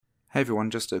Hey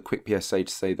everyone, just a quick PSA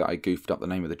to say that I goofed up the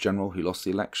name of the general who lost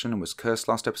the election and was cursed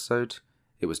last episode.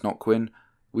 It was not Quinn.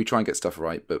 We try and get stuff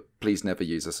right, but please never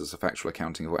use us as a factual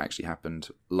accounting of what actually happened.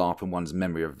 LARP and one's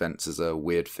memory of events is a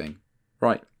weird thing.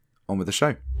 Right, on with the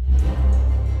show.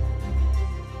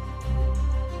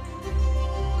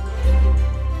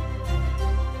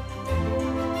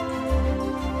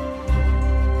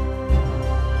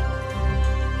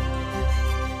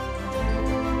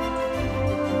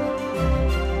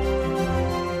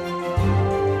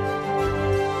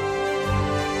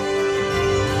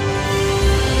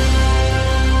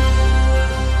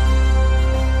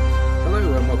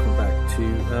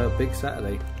 Big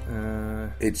Saturday.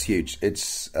 It's huge.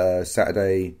 It's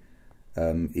Saturday,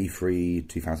 E3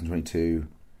 2022,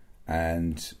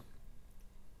 and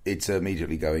it's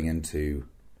immediately going into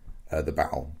the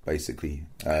battle, basically.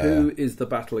 Who is the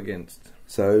battle against?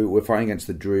 So we're fighting against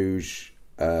the Druge,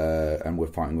 and we're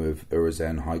fighting with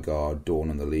Urizen, Highguard,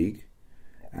 Dawn, and the League.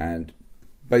 And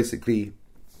basically,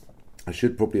 I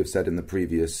should probably have said in the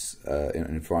previous,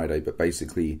 in Friday, but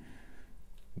basically,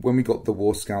 when we got the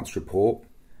War Scouts report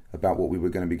about what we were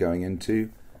going to be going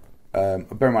into, bear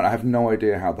in mind, I have no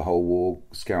idea how the whole War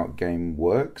Scout game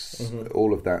works,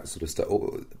 all of that sort of stuff,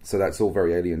 so that's all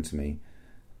very alien to me.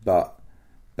 But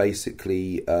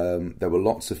basically, there were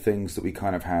lots of things that we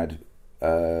kind of had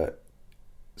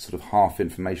sort of half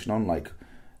information on, like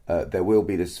there will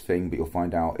be this thing, but you'll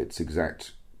find out its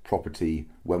exact property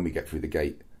when we get through the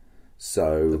gate.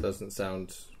 So that doesn't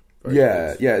sound...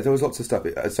 Yeah, there was lots of stuff.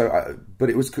 But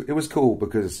it was cool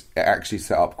because it actually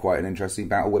set up quite an interesting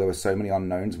battle where there were so many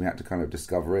unknowns. We had to kind of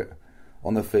discover it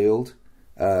on the field.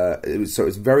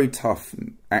 It's very tough,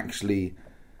 actually,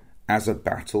 as a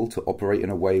battle to operate in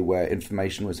a way where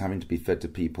information was having to be fed to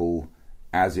people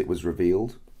as it was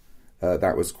revealed.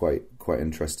 That was quite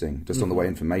interesting, just on the way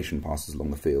information passes along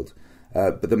the field.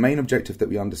 But the main objective that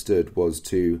we understood was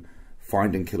to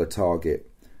find and kill a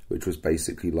target, which was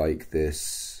basically like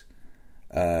this.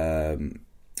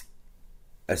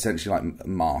 Essentially like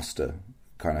master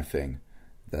kind of thing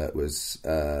that was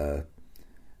and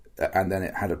then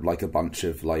it had like a bunch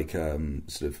of like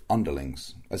sort of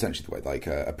underlings, essentially the way like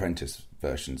apprentice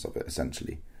versions of it,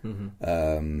 essentially.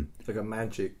 Like a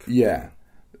magic. Yeah,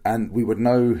 and we would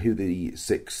know who the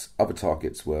 6 other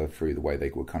targets were through the way they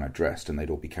were kind of dressed, and they'd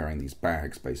all be carrying these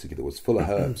bags basically that was full of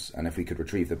herbs, and if we could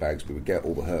retrieve the bags we would get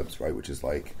all the herbs, right, which is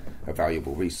like a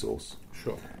valuable resource.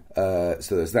 Sure.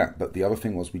 So there's that, but the other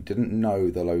thing was we didn't know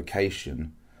the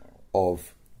location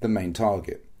of the main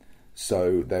target.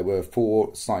 So there were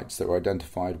 4 sites that were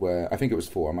identified where, I think it was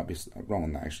 4, I might be wrong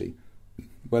on that actually,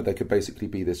 where there could basically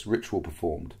be this ritual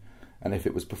performed, and if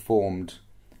it was performed,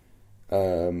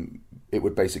 it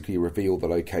would basically reveal the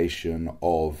location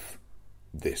of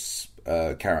this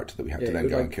character that we had to then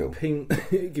go and kill.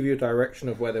 Give you a direction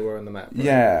of where they were on the map. Right?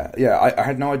 Yeah. I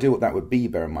had no idea what that would be,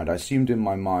 bear in mind. I assumed in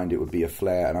my mind it would be a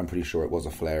flare, and I'm pretty sure it was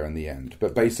a flare in the end.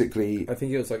 But basically... I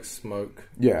think it was like smoke.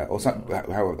 Yeah, or something,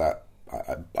 however that...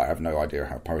 I have no idea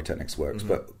how pyrotechnics works,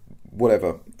 but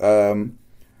whatever.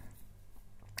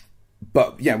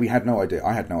 But yeah, we had no idea.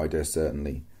 I had no idea,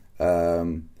 certainly.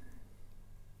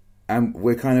 And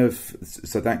we're kind of...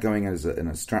 So that going as in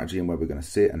a strategy and where we're going to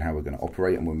sit and how we're going to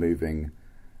operate, and we're moving...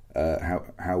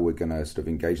 how we're going to sort of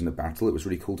engage in the battle. It was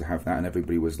really cool to have that, and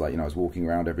everybody was like, I was walking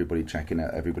around, everybody checking it,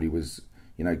 everybody was,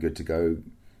 good to go.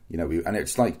 And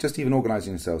it's like just even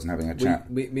organising yourselves and having a chat.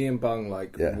 Me and Bung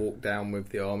walked down with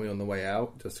the army on the way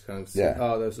out, just to kind of see,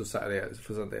 those were Saturday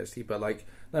for Sunday actually, but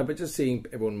but just seeing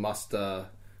everyone muster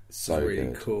was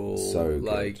really cool. So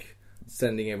good.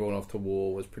 Sending everyone off to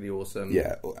war was pretty awesome.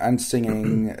 Yeah, and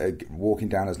singing, walking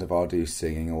down as Navadu,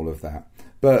 singing, all of that.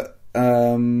 But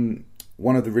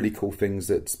one of the really cool things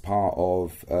that's part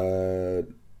of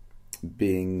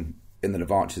being in the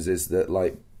Navarches is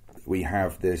that we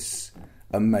have this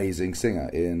amazing singer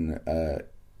in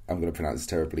I'm going to pronounce this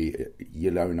terribly,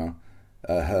 Yelona.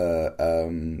 Her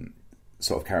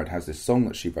sort of character has this song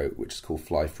that she wrote, which is called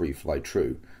 "Fly Free, Fly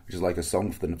True," which is like a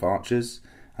song for the Navarches,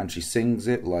 and she sings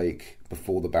it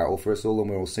before the battle for us all, and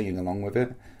we're all singing along with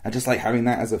it. And just having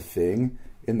that as a thing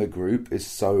in the group is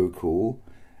so cool.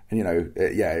 And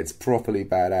it's properly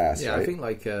badass. Yeah, right? I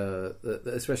think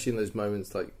especially in those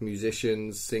moments,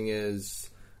 musicians, singers,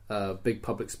 big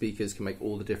public speakers can make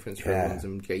all the difference for everyone's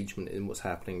engagement in what's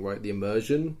happening. Right, the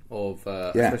immersion of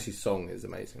especially song is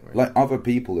amazing. Right, other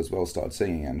people as well started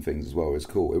singing and things as well. It was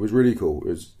cool. It was really cool. It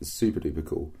was super duper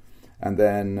cool. And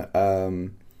then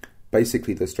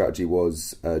basically the strategy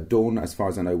was Dawn, as far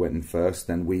as I know, went in first.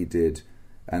 Then we did,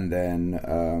 and then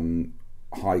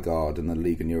Highguard and the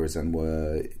League and Urizen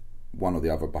were one or the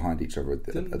other behind each other at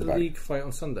the Didn't the back. League fight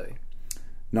on Sunday?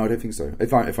 No, I don't think so.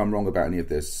 If I'm wrong about any of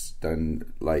this, then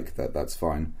like that's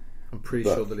fine. I'm pretty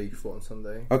sure the League fought on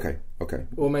Sunday. Okay.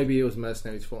 Or maybe it was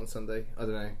Mercenaries fought on Sunday. I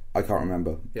don't know. I can't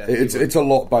remember. Yeah, it's a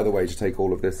lot, by the way, to take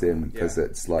all of this in, because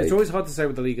it's like... It's always hard to say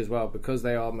with the League as well, because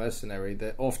they are mercenary.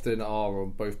 They often are on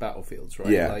both battlefields,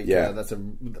 right? That's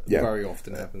very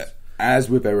often happens. As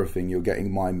with everything, you're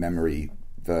getting my memory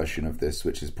version of this,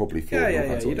 which is probably flawed. You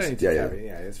don't need to carry.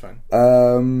 Yeah, it's fine.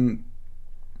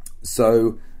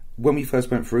 So when we first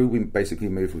went through, we basically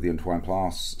moved with the Entwine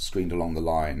Pass, screened along the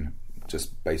line,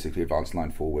 just basically advanced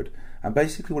line forward. And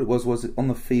basically what it was on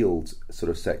the field sort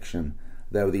of section,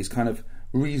 there were these kind of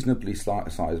reasonably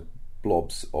sized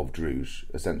blobs of Druge,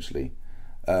 essentially.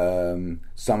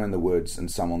 Some in the woods and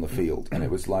some on the field. And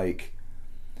it was like,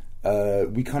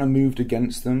 we kind of moved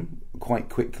against them quite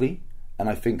quickly. And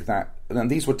I think that,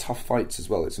 and these were tough fights as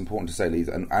well, it's important to say, Lee,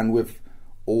 and with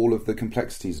all of the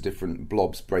complexities of different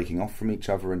blobs breaking off from each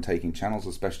other and taking channels,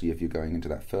 especially if you're going into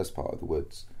that first part of the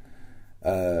woods,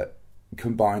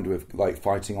 combined with like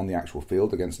fighting on the actual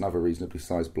field against another reasonably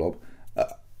sized blob,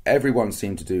 everyone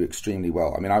seemed to do extremely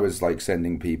well. I mean, I was like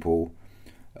sending people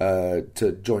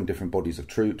to join different bodies of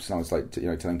troops, and I was like,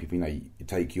 telling people, you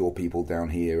take your people down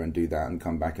here and do that and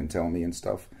come back and tell me and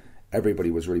stuff.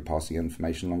 Everybody was really passing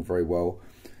information along very well.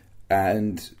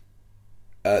 And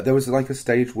there was like a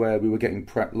stage where we were getting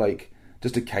like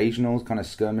just occasional kind of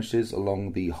skirmishes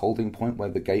along the holding point where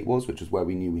the gate was, which is where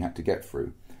we knew we had to get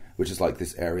through, which is like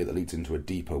this area that leads into a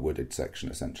deeper wooded section,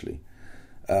 essentially.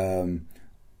 And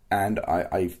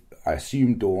I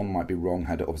assume Dawn, might be wrong,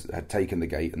 had taken the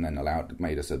gate and then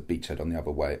made us a beachhead on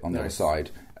the other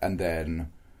side, and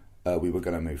then we were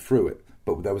going to move through it.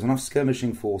 But there was enough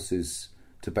skirmishing forces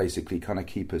to basically kind of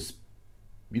keep us,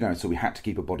 so we had to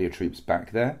keep a body of troops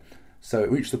back there. So it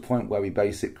reached the point where we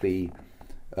basically,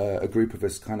 a group of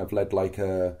us kind of led like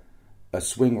a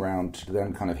swing round to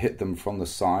then kind of hit them from the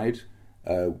side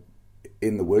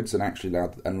in the woods and actually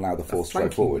allow the force to go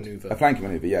forward. A flanking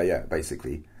maneuver, yeah,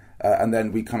 basically. And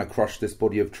then we kind of crushed this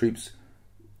body of troops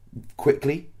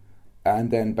quickly, and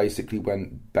then basically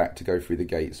went back to go through the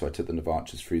gate. So I took the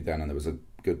Navarchers through then, and there was a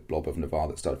good blob of Navarre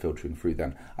that started filtering through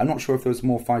then. I'm not sure if there was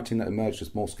more fighting that emerged,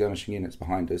 just more skirmishing units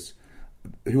behind us.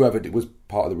 Whoever was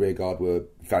part of the rear guard were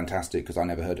fantastic, because I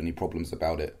never heard any problems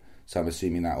about it. So I'm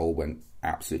assuming that all went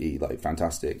absolutely like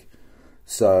fantastic.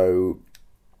 So,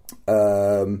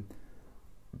 but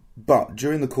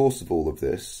during the course of all of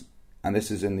this, and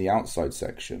this is in the outside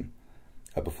section,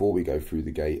 before we go through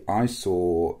the gate, I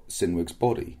saw Sinwig's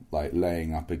body like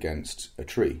laying up against a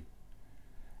tree,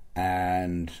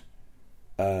 and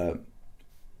the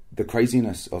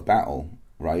craziness of battle,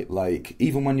 right? Like,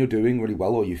 even when you're doing really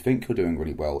well, or you think you're doing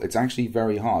really well, it's actually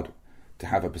very hard to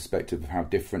have a perspective of how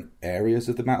different areas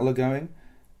of the battle are going,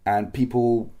 and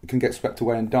people can get swept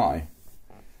away and die.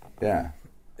 Yeah.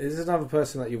 Is this another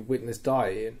person that you've witnessed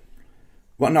die, Ian?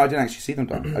 Well, no, I didn't actually see them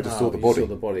die. I just saw the body.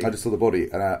 I just saw the body,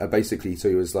 and basically, so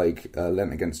he was like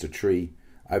leant against a tree.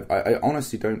 I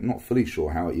honestly not fully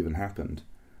sure how it even happened,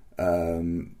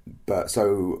 but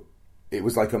so it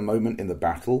was like a moment in the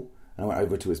battle, and I went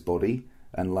over to his body,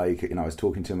 and like I was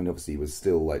talking to him, and obviously he was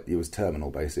still like he was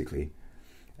terminal basically,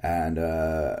 and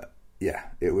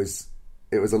it was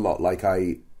a lot. Like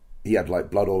he had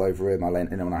like blood all over him. I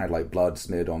leant in him, and I had like blood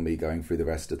smeared on me going through the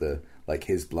rest of the. Like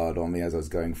his blood on me as I was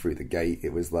going through the gate.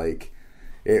 It was like,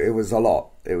 it was a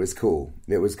lot. It was cool.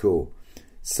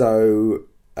 So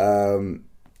the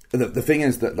thing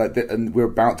is that and we're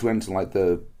about to enter like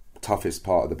the toughest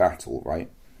part of the battle,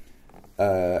 right?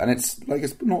 And it's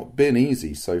not been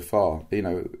easy so far. There's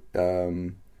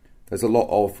a lot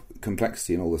of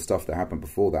complexity and all the stuff that happened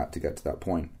before that to get to that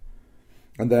point,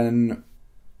 and then.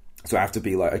 So I have to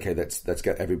be like, okay, let's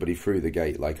get everybody through the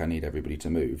gate. Like, I need everybody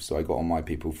to move. So I got all my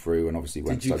people through, and obviously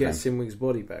went. Did you get Sinwig's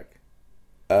body back?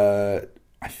 I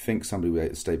think somebody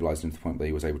stabilised him to the point where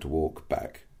he was able to walk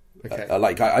back. Okay.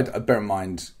 I bear in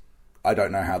mind, I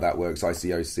don't know how that works.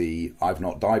 ICOC, I've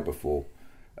not died before,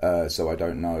 so I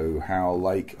don't know how.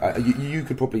 Like, you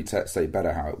could probably say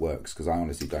better how it works, because I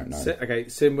honestly don't know.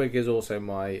 Sinwig is also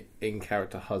my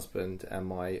in-character husband and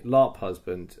my LARP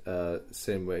husband.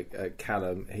 Sinwig,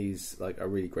 Callum, he's like a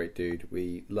really great dude.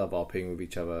 We love RPing with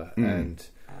each other, and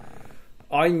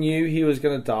I knew he was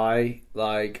going to die.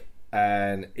 Like,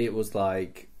 and it was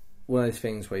like one of those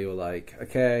things where you're like,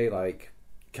 okay, like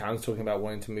Callum's talking about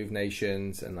wanting to move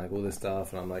nations and like all this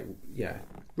stuff, and I'm like, yeah.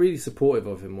 Really supportive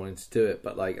of him wanting to do it,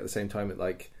 but like at the same time, it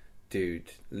like, dude,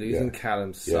 losing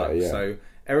Callum sucks. Yeah. So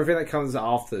everything that comes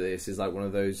after this is like one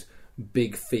of those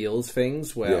big feels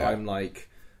things where I'm like,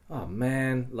 oh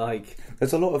man, like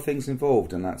there's a lot of things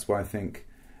involved, and that's why I think,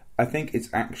 I think it's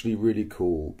actually really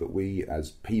cool that we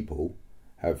as people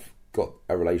have got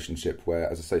a relationship where,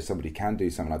 as I say, somebody can do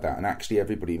something like that, and actually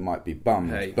everybody might be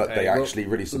bummed, but they actually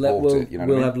really support it. You know,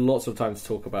 we'll have lots of time to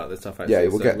talk about this stuff. Actually, yeah,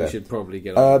 we'll get there. We should probably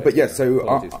get on. But yeah,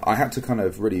 so I had to kind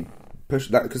of really push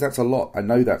that, because that's a lot. I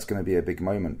know that's going to be a big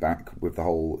moment back with the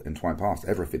whole Entwine Past,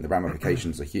 everything. The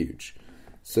ramifications are huge.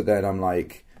 So then I'm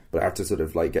like, but I have to sort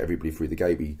of like get everybody through the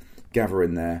gate. We gather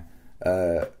in there.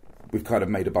 We've kind of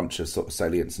made a bunch of sort of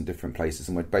salients in different places,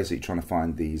 and we're basically trying to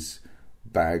find these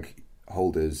bag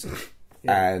holders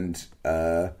and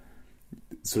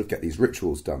sort of get these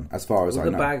rituals done, as far as I know.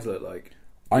 What do the bags look like?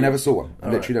 I never saw one. I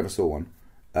literally never saw one.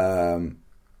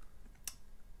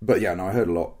 But yeah, no, I heard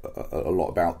a lot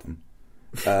about them.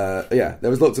 Yeah, there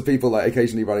was lots of people like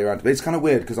occasionally running around. But it's kind of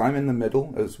weird because I'm in the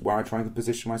middle, as where I try to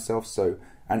position myself. So,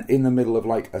 and in the middle of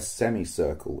like a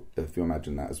semicircle, if you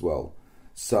imagine that as well.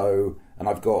 So, and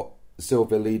I've got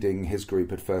Silver leading his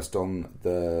group at first on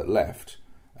the left,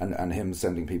 and him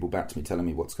sending people back to me, telling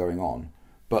me what's going on.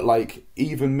 But like,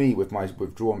 even me with my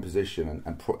withdrawn position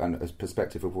and a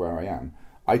perspective of where I am,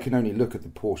 I can only look at the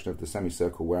portion of the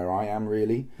semicircle where I am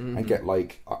really, and get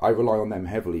like, I rely on them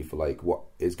heavily for like what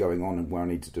is going on and where I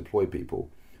need to deploy people.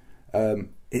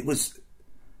 It was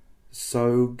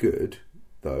so good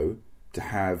though to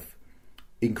have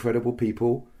incredible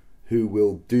people who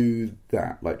will do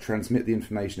that, like transmit the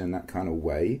information in that kind of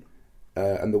way,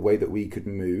 and the way that we could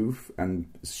move and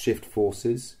shift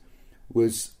forces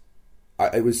was.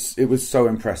 It was so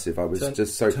impressive. I was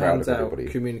just so proud of everybody.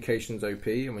 Communication's OP,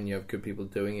 and when you have good people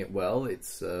doing it well,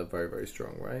 it's very, very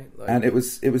strong, right? Like, and it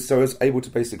was so I was able to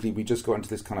basically, we just got into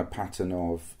this kind of pattern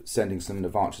of sending some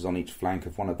archers on each flank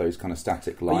of one of those kind of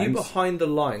static lines. Are you behind the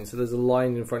line? So there's a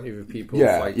line in front of you people.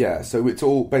 Yeah. So it's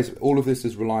all basically, all of this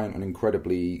is reliant on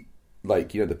incredibly,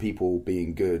 like, you know, the people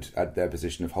being good at their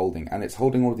position of holding, and it's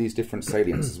holding all of these different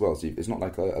salients as well. So it's not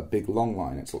like a big long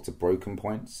line; it's lots of broken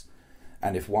points.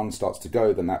 And if one starts to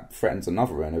go, then that threatens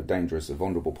another in a dangerous, a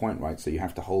vulnerable point, right? So you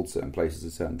have to hold certain places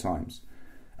at certain times.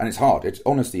 And it's hard. It's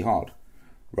honestly hard,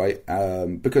 right?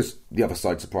 Because the other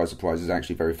side, surprise, surprise, is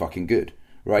actually very fucking good,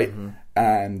 right? Mm-hmm.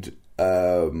 And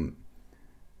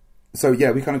so, yeah,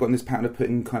 we kind of got in this pattern of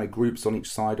putting kind of groups on each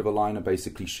side of a line and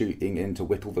basically shooting in to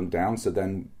whittle them down. So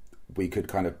then we could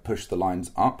kind of push the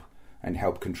lines up and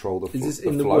help control the flow. Is this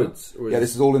in the woods? Yeah,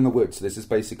 this is all in the woods. So this is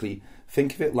basically,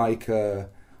 think of it like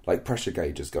pressure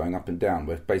gauges going up and down.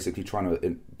 We're basically trying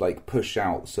to like push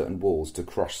out certain walls to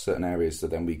crush certain areas, so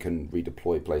then we can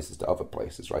redeploy places to other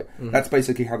places, right? Mm-hmm. That's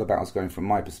basically how the battle's going from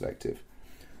my perspective.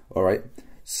 All right.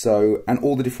 So, and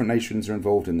all the different nations are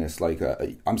involved in this. Like,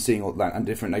 I'm seeing all that, and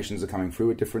different nations are coming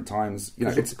through at different times. You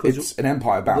know, it's an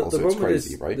empire battle, so it's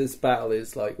crazy, right? This battle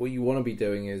is like, what you want to be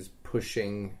doing is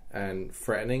pushing and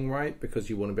threatening, right? Because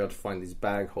you want to be able to find these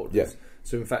bag holders. Yeah.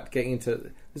 So in fact, getting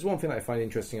into... There's one thing that I find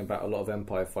interesting about a lot of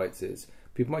Empire fights is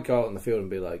people might go out on the field and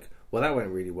be like, well, that went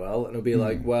really well. And it'll be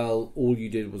like, well, all you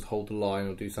did was hold the line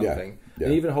or do something. Yeah.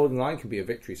 And even holding the line can be a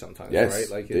victory sometimes, right?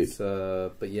 Like it's...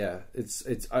 but yeah,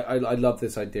 I love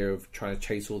this idea of trying to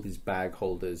chase all these bag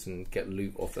holders and get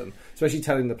loot off them. Especially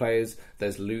telling the players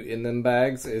there's loot in them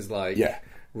bags is like... Yeah.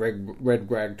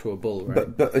 Red rag to a bull,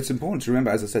 right? But it's important to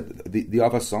remember, as I said, the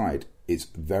other side is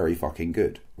very fucking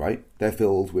good, right? They're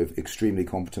filled with extremely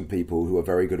competent people who are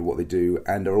very good at what they do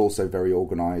and are also very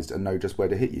organised and know just where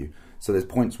to hit you. So there's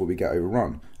points where we get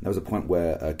overrun. And there was a point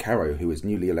where Caro, who is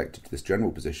newly elected to this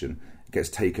general position, gets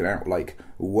taken out like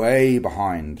way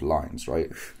behind lines,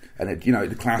 right? And it, you know,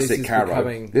 the classic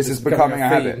Caro. This is becoming a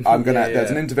habit. I'm gonna.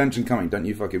 There's an intervention coming. Don't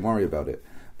you fucking worry about it.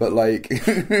 But like,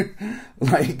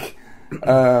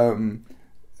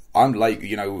 I'm like,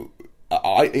 you know,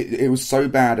 it was so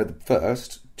bad at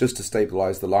first, just to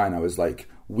stabilise the line, I was like,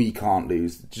 we can't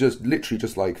lose. Just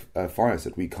like Fire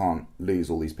said, we can't lose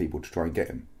all these people to try and get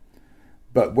him.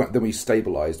 But then we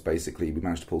stabilised, basically, we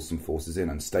managed to pull some forces in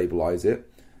and stabilise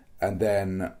it. And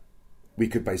then we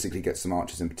could basically get some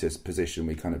archers in position.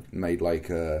 We kind of made like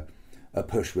a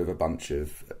push with a bunch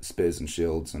of spears and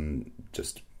shields and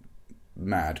just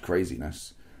mad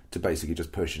craziness to basically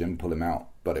just push it in, pull him out.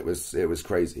 But it was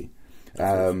crazy.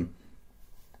 Then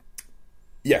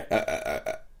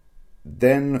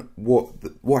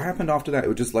what happened after that? It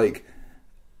was just like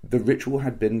the ritual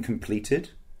had been completed.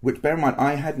 Which, bear in mind,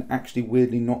 I hadn't actually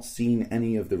weirdly not seen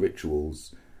any of the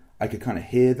rituals. I could kind of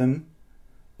hear them,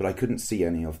 but I couldn't see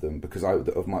any of them because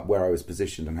where I was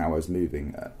positioned and how I was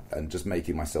moving and just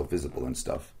making myself visible and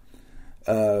stuff.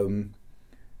 And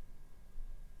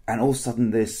all of a sudden,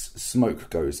 this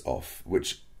smoke goes off,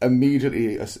 which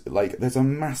immediately, like, there's a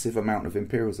massive amount of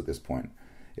Imperials at this point.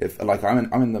 If like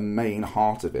I'm in the main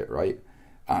heart of it, right?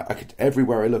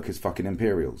 everywhere I look is fucking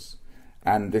Imperials,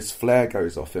 and this flare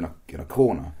goes off in a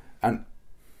corner, and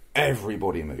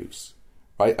everybody moves.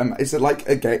 Right? Is it like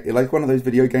like one of those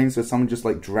video games where someone just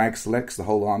like drag selects the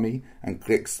whole army and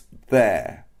clicks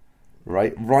there,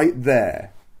 right? Right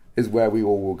there is where we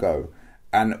all will go,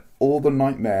 and all the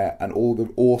nightmare and all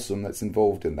the awesome that's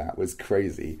involved in that was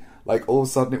crazy. Like all of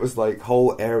a sudden, it was like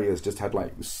whole areas just had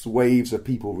like swaves of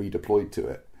people redeployed to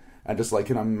it, and just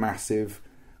like in a massive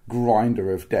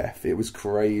grinder of death. It was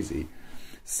crazy.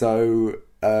 So,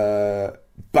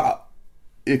 but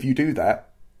if you do that,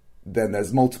 then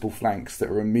there's multiple flanks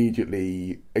that are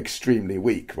immediately extremely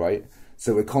weak, right?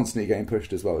 So we're constantly getting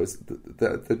pushed as well.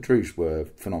 The Droosh were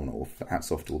phenomenal.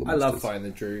 Hats off to all the monsters. I love fighting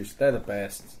the Droosh. They're the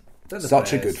best.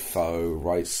 Such a good foe,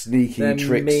 right? Sneaky, they're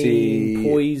tricksy, mean,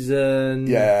 poison.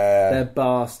 Yeah, they're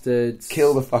bastards.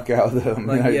 Kill the fuck out of them.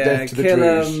 Like, death to the kill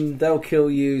Droosh. them. They'll kill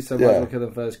you. So might as well kill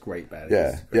them first. Great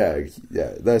baddies.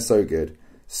 Yeah. They're so good.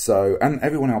 So, and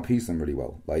everyone LPs them really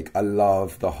well. Like, I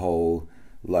love the whole,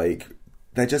 like,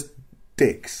 they're just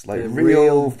dicks, like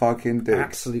real fucking dicks,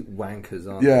 absolute wankers,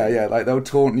 aren't they? Yeah. Like they'll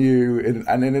taunt you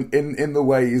in the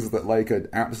ways that like an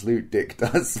absolute dick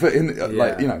does, but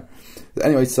like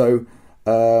Anyway, so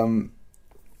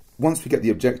once we get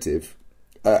the objective,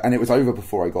 and it was over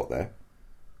before I got there.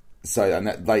 So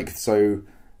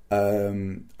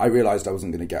I realised I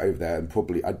wasn't going to get over there, and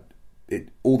probably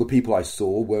all the people I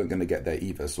saw weren't going to get there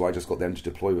either. So I just got them to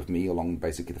deploy with me along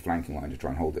basically the flanking line to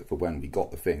try and hold it for when we got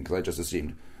the thing, because I just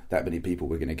assumed that many people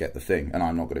were going to get the thing, and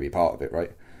I'm not going to be part of it,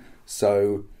 right?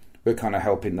 So we're kind of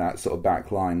helping that sort of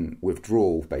backline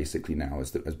withdrawal basically now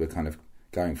as we're kind of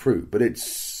going through. But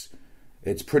it's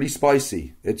pretty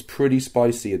spicy. It's pretty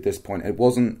spicy at this point. It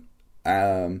wasn't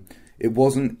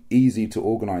easy to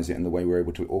organise it in the way we were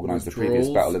able to organise the previous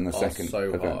battle in the second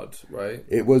event. Hard, right?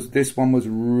 This one was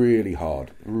really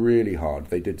hard.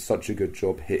 They did such a good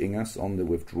job hitting us on the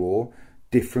withdrawal.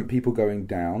 Different people going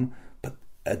down.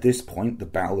 At this point, the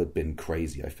battle had been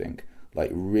crazy, I think. Like,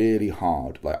 really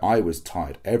hard. Like, I was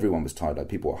tired. Everyone was tired. Like,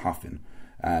 people were huffing.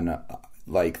 And,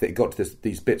 like, they got to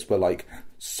these bits where, like,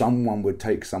 someone would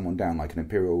take someone down. Like, an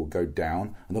Imperial would go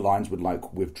down, and the lines would,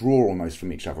 like, withdraw almost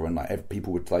from each other. And, like,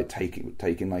 people would, like,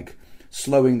 taking, like,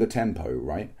 slowing the tempo,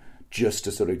 right? Just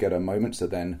to sort of get a moment. So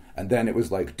then it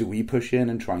was like, do we push in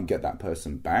and try and get that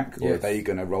person back? Or are they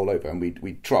going to roll over? And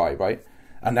we try, right?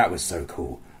 And that was so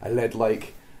cool. I led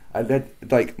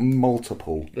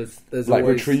multiple there's like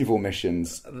retrieval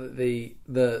missions. The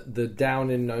down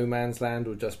in no man's land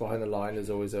or just behind the line is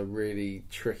always a really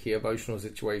tricky emotional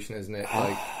situation, isn't it?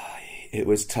 Like it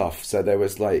was tough. So there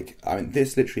was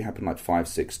this literally happened like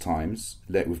 5-6 times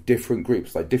with different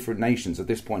groups, like different nations. At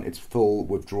this point, it's full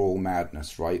withdrawal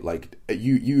madness, right? Like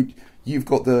you've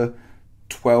got the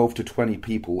 12 to 20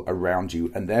 people around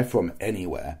you, and they're from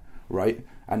anywhere, right?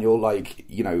 And you're like,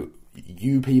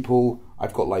 you people,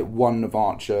 I've got like one of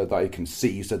Archer that I can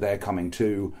see, so they're coming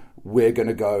too. We're going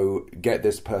to go get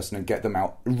this person and get them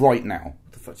out right now.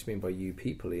 What the fuck do you mean by you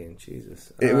people, Ian?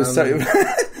 Jesus. It was so...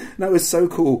 That was so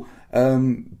cool,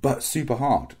 but super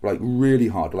hard, like really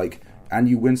hard. Like, and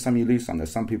you win some, you lose some.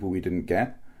 There's some people we didn't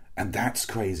get, and that's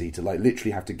crazy to like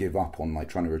literally have to give up on like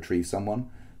trying to retrieve someone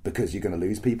because you're going to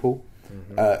lose people.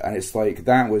 Mm-hmm. And it's like,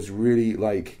 that was really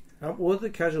like... What are the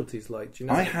casualties like? Do you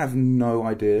know? I have no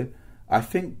idea. I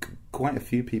think quite a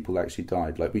few people actually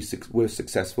died. Like, we were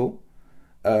successful,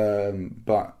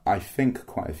 but I think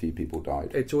quite a few people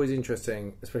died. It's always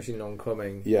interesting, especially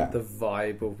non-comming, the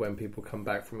vibe of when people come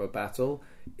back from a battle.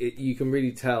 You can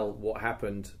really tell what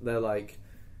happened. They're like,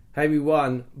 hey, we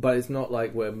won, but it's not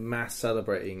like we're mass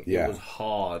celebrating. It was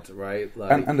hard, right?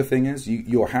 Like, and the thing is,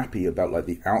 you're happy about, like,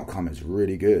 the outcome is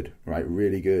really good, right?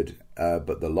 Really good.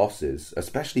 But the losses,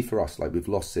 especially for us, like, we've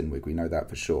lost Sinwig, we know that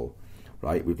for sure.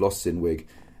 Right, we've lost Sinwig,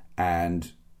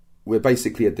 and we're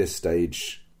basically at this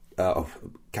stage.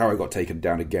 Caro got taken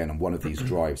down again, and one of these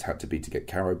drives had to be to get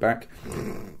Caro back.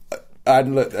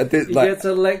 And look, he gets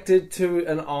elected to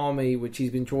an army which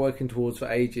he's been working towards for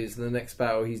ages. And the next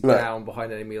battle, he's down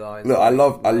behind enemy lines. Look, I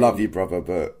love you, brother,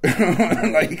 but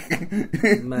mate,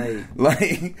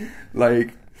 mate,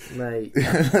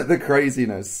 the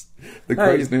craziness.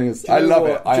 I love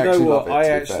it. I actually love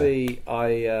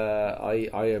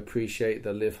it. I appreciate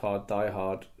the live hard, die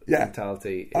hard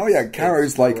mentality.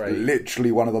 Caro's like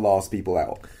literally one of the last people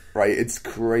out. Right, it's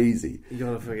crazy. You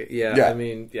gotta forget.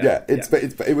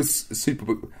 It was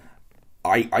super.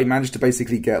 I managed to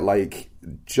basically get it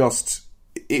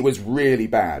was really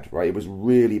bad. Right, it was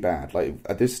really bad. Like,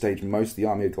 at this stage, most of the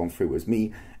army had gone through. It was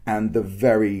me and the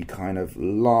very kind of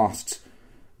last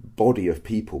body of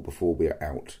people before we're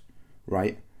out,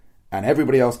 right? and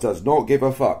everybody else does not give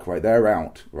a fuck, right? They're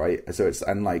out, right? So it's,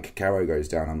 and like Caro goes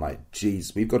down. I'm like,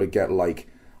 geez, we've got to get like,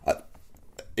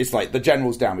 it's like the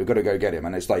general's down. We've got to go get him.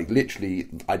 And it's like literally,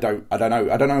 I don't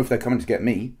know if they're coming to get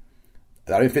me.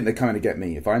 I don't think they're coming to get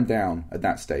me. If I'm down at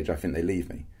that stage, I think they leave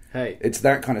me. Hey, it's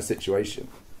that kind of situation.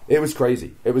 It was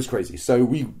crazy. So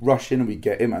we rush in and we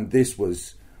get him, and this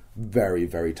was very,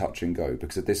 very touch and go,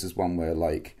 because this is one where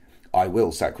like I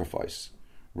will sacrifice,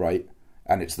 right?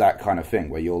 And it's that kind of thing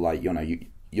where you're like, you know,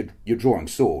 you're drawing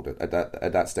sword at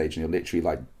that stage, and you're literally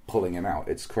like pulling him out.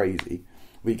 It's crazy.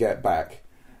 We get back,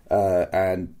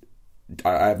 and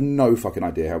I have no fucking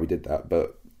idea how we did that,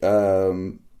 but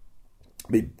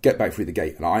we get back through the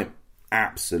gate, and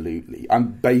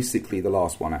I'm basically the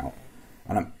last one out,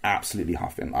 and I'm absolutely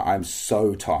huffing. I'm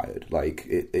so tired. Like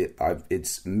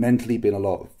it's mentally been a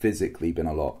lot, physically been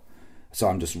a lot, so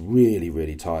I'm just really,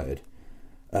 really tired.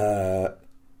 But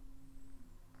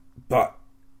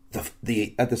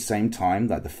the at the same time,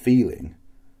 like the feeling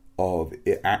of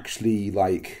it actually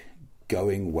like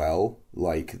going well,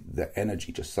 like the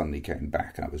energy just suddenly came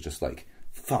back, and I was just like,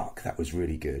 fuck, that was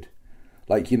really good.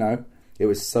 Like, you know, it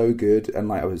was so good, and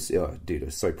like I was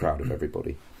so proud of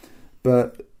everybody.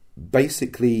 But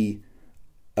basically,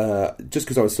 just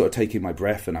because I was sort of taking my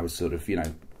breath, and I was sort of, you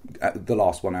know, the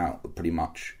last one out pretty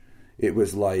much, it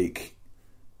was like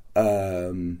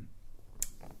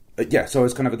so I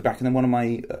was kind of at the back, and then one of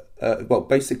my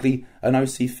basically an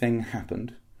OC thing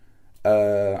happened.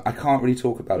 I can't really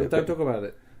talk about it. Don't talk about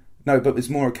it. No, but it's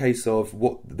more a case of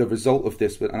what the result of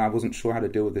this, and I wasn't sure how to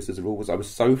deal with this as a rule, was I was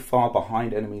so far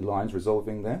behind enemy lines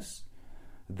resolving this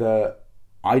that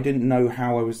I didn't know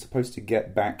how I was supposed to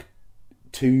get back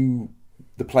to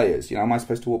the players. You know, am I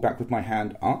supposed to walk back with my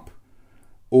hand up?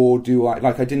 Or do I,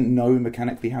 like, I didn't know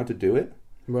mechanically how to do it.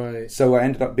 Right. So I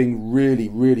ended up being really,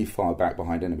 really far back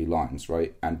behind enemy lines,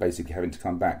 right? And basically having to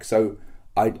come back. So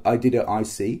I did it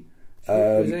IC.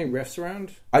 Was there any refs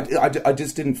around? I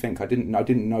just didn't think. I didn't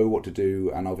know what to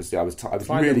do, and obviously I was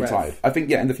really tired. I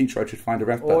think in the future I should find a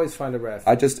ref. Always find a ref.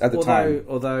 I just at the time,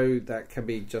 although that can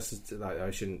be just as like, I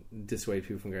shouldn't dissuade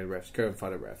people from going to refs. Go and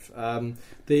find a ref. I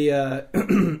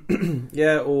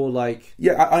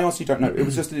honestly don't know. It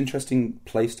was just an interesting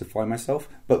place to find myself.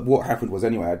 But what happened was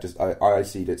anyway, I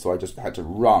IC'd it, so I just had to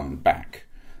run back.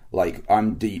 Like,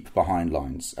 I'm deep behind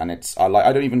lines, and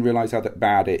I don't even realise how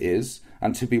bad it is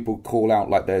until people call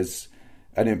out like there's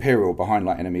an Imperial behind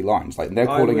like enemy lines. Like, they're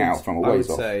calling out from a ways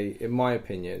off. I would say, in my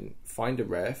opinion, find a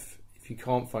ref. If you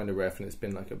can't find a ref and it's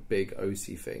been like a big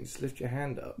OC thing, just lift your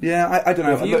hand up. Yeah, I don't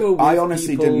know. I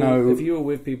honestly didn't know. If you were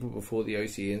with people before the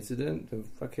OC incident, then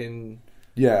fucking...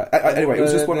 Yeah, anyway, it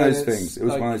was just one of those things. It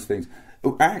was one of those things.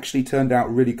 It actually turned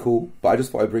out really cool, but I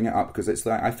just thought I'd bring it up because it's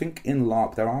like, I think in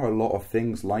LARP there are a lot of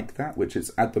things like that, which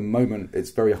is, at the moment,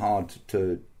 it's very hard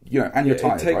to, you know, and you're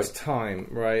tired, it takes time,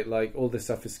 right? Like, all this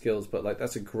stuff is skills, but like,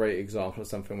 that's a great example of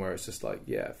something where it's just like,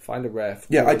 find a ref.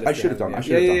 Yeah, I should have done. This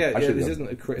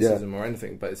isn't a criticism or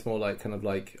anything, but it's more like, kind of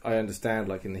like, I understand,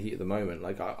 like, in the heat of the moment,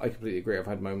 like, I completely agree. I've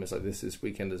had moments like this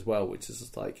weekend as well, which is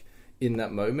just like, in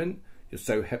that moment, you're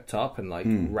so hepped up and like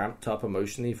ramped up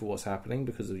emotionally for what's happening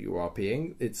because of your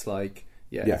RPing. It's like,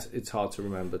 it's hard to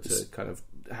remember to kind of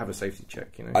have a safety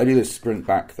check, you know. I do this sprint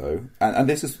back though, and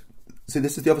this is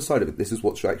the other side of it. This is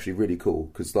what's actually really cool,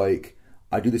 because like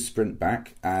I do this sprint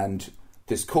back and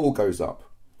this call goes up,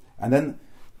 and then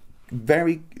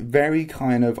very, very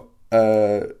kind of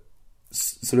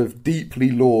sort of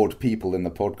deeply lored people in the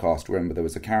podcast remember there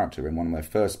was a character in one of my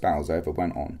first battles I ever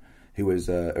went on who was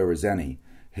Urizeni,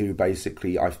 who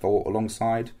basically I fought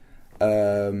alongside,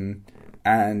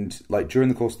 and like during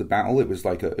the course of the battle, it was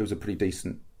a pretty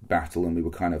decent battle, and we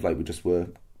were kind of like, we just were,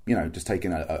 you know, just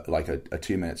taking a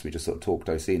 2 minutes. We just sort of talked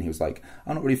OC, and he was like,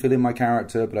 I'm not really feeling my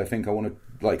character, but I think I want to,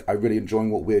 like, I really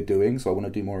enjoying what we're doing, so I want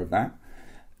to do more of that.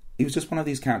 He was just one of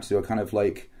these characters who are kind of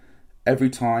like, every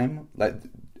time I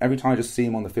just see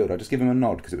him on the field, I just give him a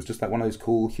nod, because it was just like one of those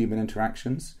cool human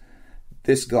interactions.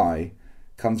 This guy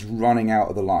comes running out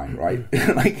of the line, right?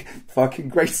 Like, fucking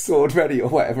great sword ready or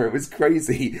whatever. It was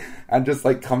crazy. And just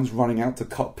like comes running out to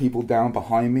cut people down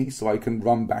behind me so I can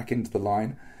run back into the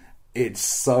line. It's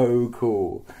so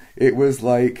cool. It was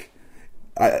like,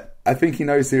 I think he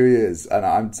knows who he is, and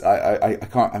I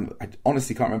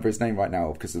honestly can't remember his name right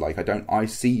now, because like I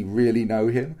really know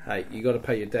him. Hey, you got to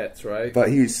pay your debts, right? But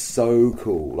he's so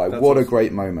cool. Like, that's what awesome. A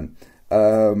great moment.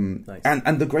 Nice.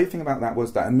 And the great thing about that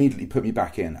was that immediately put me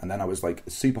back in, and then I was like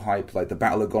super hyped. Like, the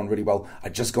battle had gone really well. I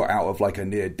just got out of like a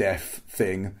near death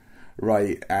thing,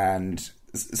 right? And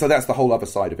so that's the whole other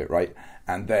side of it, right?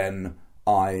 And then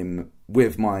I'm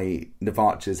with my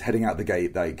Navarchas heading out the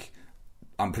gate. Like,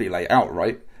 I'm pretty late out,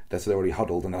 right? they're already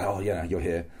huddled and they're like, oh yeah, you're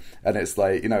here. And it's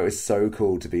like, it's so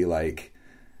cool to be like,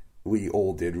 we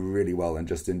all did really well and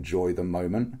just enjoy the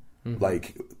moment.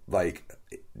 Like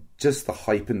just the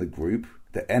hype in the group,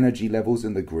 the energy levels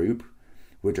in the group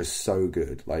were just so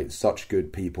good. Like such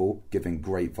good people giving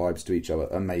great vibes to each other.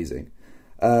 Amazing.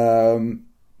 And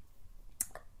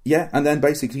then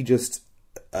basically just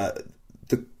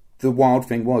the wild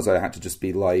thing was I had to just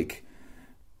be like,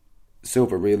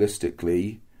 Silver,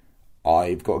 realistically,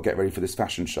 I've got to get ready for this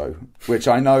fashion show, which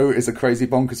I know is a crazy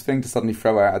bonkers thing to suddenly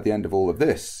throw out at the end of all of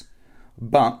this.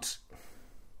 But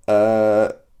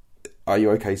are you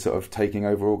okay sort of taking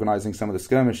over organising some of the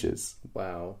skirmishes?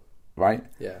 Wow. Right?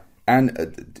 Yeah.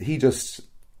 And he just,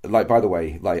 like, by the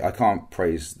way, like, I can't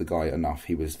praise the guy enough.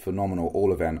 He was phenomenal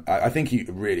all event. I think he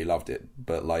really loved it.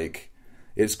 But, like,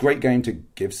 it's a great game to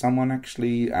give someone,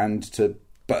 actually,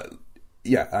 but,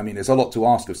 yeah, I mean, it's a lot to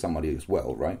ask of somebody as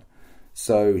well, right?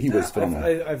 So he was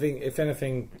phenomenal. I think, if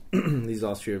anything, these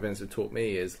last few events have taught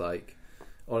me is, like,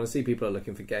 honestly, people are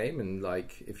looking for game, and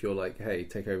like, if you're like, hey,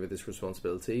 take over this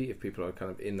responsibility, if people are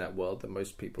kind of in that world, then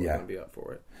most people are going to be up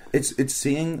for it. It's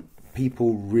seeing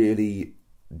people really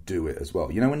do it as well.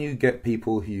 When you get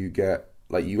people who get,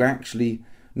 like, you actually,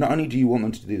 not only do you want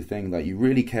them to do the thing, like, you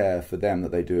really care for them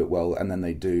that they do it well, and then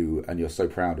they do, and you're so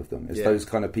proud of them. It's those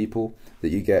kind of people that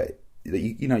you get, that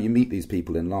you meet these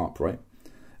people in LARP, right?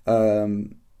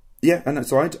 And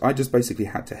so I just basically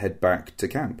had to head back to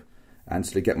camp and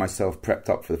sort of get myself prepped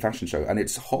up for the fashion show. And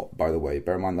it's hot, by the way.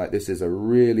 Bear in mind, like, this is a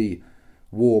really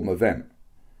warm event,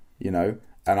 and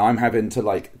I'm having to,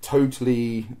 like,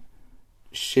 totally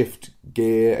shift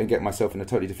gear and get myself in a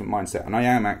totally different mindset. And I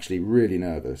am actually really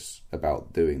nervous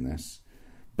about doing this,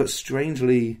 but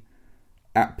strangely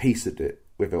at peace with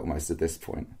it almost at this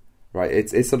point, right?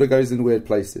 It sort of goes in weird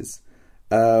places.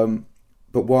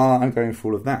 But while I'm going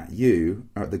through all of that, you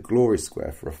are at the Glory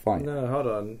Square for a fight. No, hold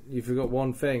on. You forgot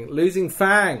one thing. Losing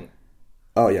Fang.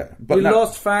 Oh, yeah. But you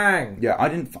lost Fang. Yeah,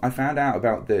 I found out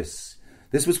about this.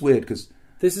 This was weird because...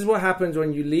 This is what happens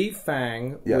when you leave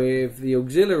Fang with the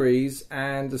auxiliaries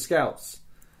and the scouts.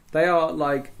 They are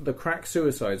like the crack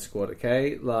Suicide Squad,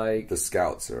 okay? Like, the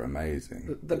scouts are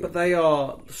amazing. But they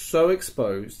are so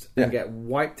exposed and get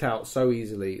wiped out so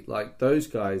easily. Like, those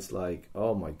guys, like,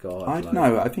 oh my God. I don't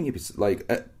know. I think it was like...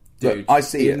 dude, look, I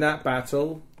see in that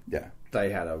battle... Yeah. They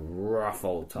had a rough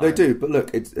old time. They do, but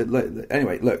look,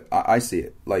 anyway, look, I see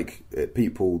it. Like,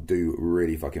 people do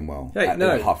really fucking well in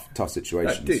tough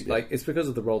situations. Dude, like, it's because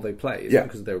of the role they play. It's not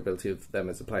because of their ability of them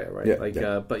as a player,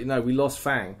 right? But, we lost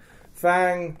Fang.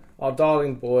 Fang, our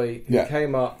darling boy, who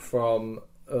came up from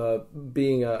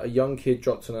being a young kid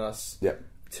dropped on us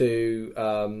to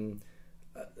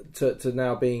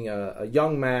now being a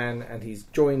young man, and he's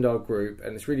joined our group,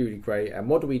 and it's really, really great. And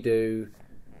what do?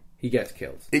 He gets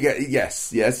killed.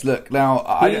 Yes. Look, now...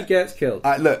 He gets killed.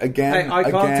 Look, again... Hey, I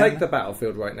can't take the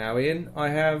battlefield right now, Ian. I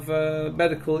have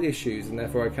medical issues, and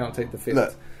therefore I can't take the field.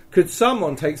 Look, could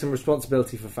someone take some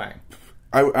responsibility for Fang?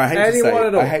 I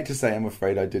hate to say, I'm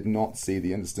afraid I did not see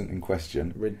the incident in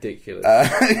question. Ridiculous.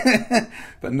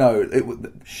 But no...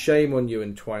 Shame on you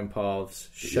and Twine Paths.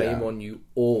 Shame on you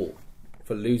all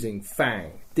for losing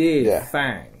Fang. Dear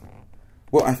Fang.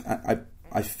 Well,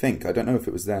 I think, I don't know if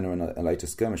it was then or in a later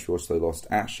skirmish, we also lost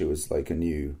Ash, who was like a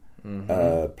new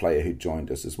player who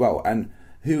joined us as well, and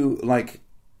who, like,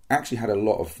 actually had a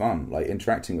lot of fun, like,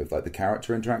 interacting with, like, the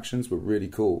character interactions were really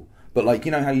cool. But, like,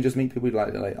 you know how you just meet people,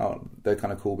 like oh, they're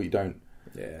kind of cool, but you don't...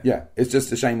 Yeah, it's just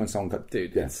a shame when someone...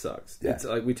 Dude, it sucks. Yeah. It's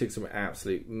like we took some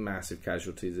absolute massive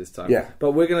casualties this time. Yeah.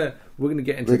 But we're gonna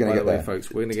get into it, by the way,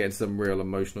 folks. We're gonna get into some real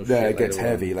emotional shit. Yeah, it gets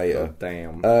heavy later. God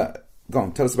damn. Go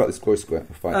on, tell us about this Glory Square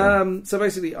fight. So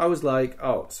basically, I was like,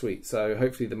 oh, sweet. So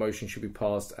hopefully the motion should be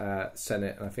passed at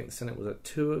Senate. And I think the Senate was at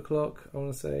 2 o'clock, I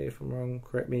want to say, if I'm wrong,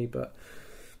 correct me. But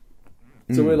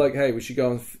so we're like, hey, we should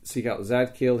go and seek out the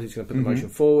Zadkiel. He's going to put the motion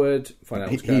forward, find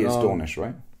out what's going on. He is Dornish,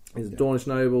 right? He's a Dornish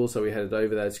noble, so we headed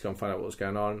over there to go and find out what was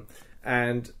going on.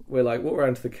 And we're like, walk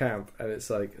around to the camp, and it's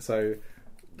like, so...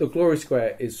 The Glory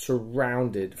Square is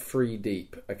surrounded 3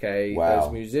 deep, okay? Wow.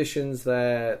 There's musicians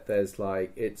there, there's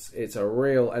like, it's a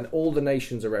real, and all the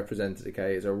nations are represented,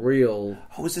 okay? It's a real...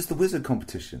 Oh, is this the wizard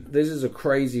competition? This is a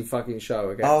crazy fucking show,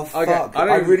 okay? Oh, fuck. Okay,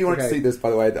 I really wanted to see this,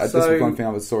 by the way. This was one thing I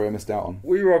was sorry I missed out on.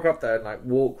 We walk up there and, like,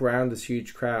 walk around this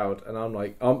huge crowd, and I'm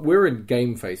like, we're in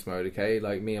game face mode, okay?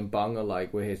 Like, me and Bung are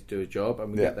like, we're here to do a job,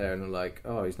 and we get there and we're like,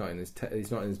 oh, he's not in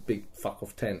his big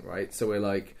fuck-off tent, right? So we're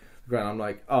like, I'm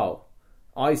like, oh...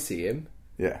 I see him.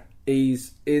 Yeah.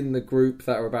 he's in the group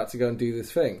that are about to go and do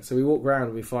this thing. So we walk around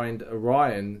and we find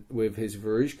Orion with his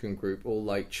Varushkan group all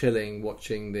like chilling,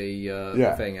 watching the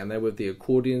thing, and they're with the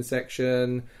accordion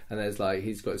section, and there's like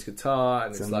he's got his guitar,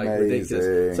 and it's like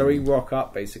ridiculous. So we rock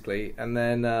up basically, and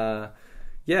then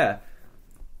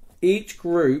each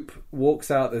group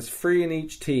walks out. There's 3 in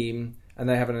each team. And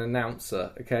they have an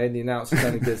announcer, okay? And the announcer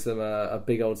kind of gives them a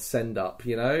big old send-up,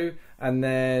 you know? And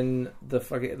then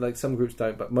like some groups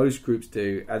don't, but most groups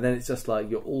do. And then it's just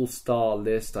like your all-star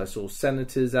list. I saw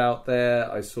senators out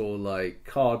there. I saw like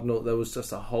cardinal. There was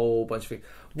just a whole bunch of things.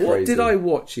 What did I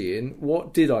watch, Ian?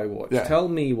 What did I watch? Yeah. Tell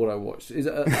me what I watched. Is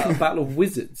it a Battle of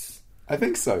Wizards? I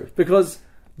think so. Because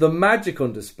the magic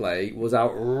on display was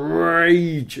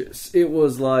outrageous. It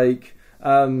was like...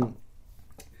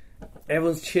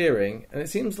 everyone's cheering, and it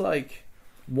seems like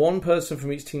one person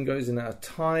from each team goes in at a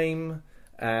time,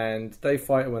 and they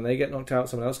fight, and when they get knocked out,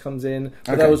 someone else comes in.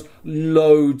 But there was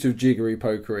loads of jiggery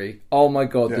pokery. Oh my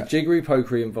god, the jiggery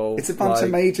pokery involved. It's a bunch of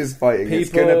mages fighting. People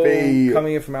it's gonna be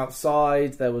coming in from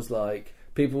outside. There was like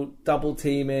people double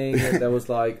teaming. There was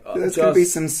like there's gonna be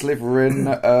some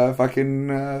Slytherin fucking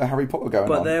Harry Potter going on.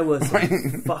 But there were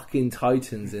some fucking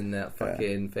titans in that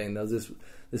fucking thing. There was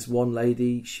this one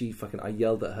lady, I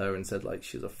yelled at her and said like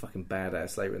she was a fucking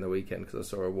badass later in the weekend because I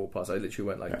saw her walk past. I literally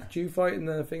went like, "Did you fight in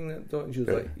the thing that?" And she was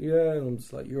like, "Yeah," and I'm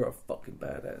just like, "You're a fucking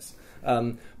badass."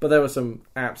 But there were some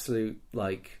absolute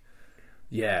like,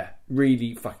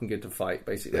 really fucking good to fight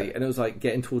basically, and it was like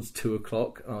getting towards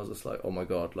 2:00, and I was just like, "Oh my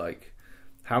god!" Like,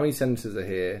 how many senators are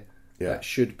here? That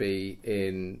should be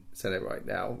in Senate right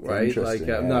now, right? Like,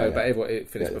 but everyone it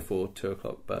finished before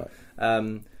 2:00, but.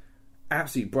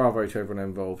 Absolutely bravo to everyone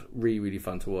involved. Really, really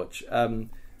fun to watch. Went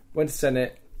to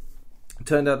Senate.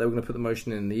 Turned out they were going to put the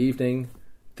motion in the evening.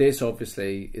 This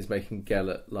obviously is making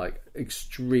Gellert like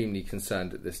extremely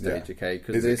concerned at this stage, okay?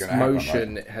 Because this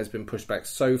motion has been pushed back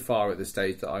so far at this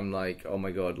stage that I'm like, oh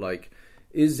my god, like,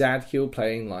 is Zadkiel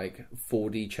playing like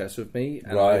 4D chess with me?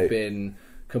 And I've been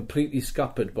completely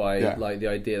scuppered by like the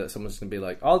idea that someone's going to be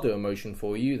like, I'll do a motion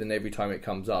for you. Then every time it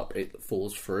comes up, it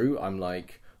falls through. I'm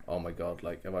like, oh my god,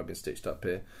 like, have I been stitched up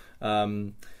here?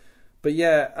 But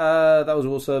that was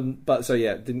awesome. But so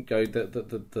it didn't go.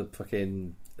 The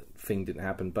fucking thing didn't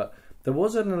happen. But there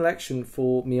was an election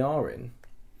for Miarin.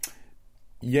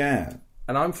 Yeah.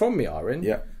 And I'm from Miarin.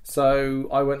 Yeah. So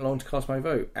I went along to cast my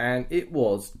vote, and it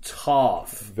was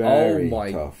tough. Very tough. Oh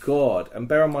my tough. God! And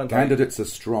bear in mind, candidates are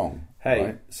strong. Hey,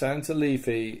 right? Senator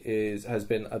Leafy has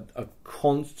been a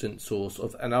constant source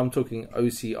of, and I'm talking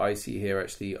IC here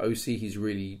actually. OC, he's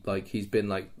really like, he's been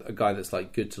like a guy that's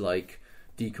like good to like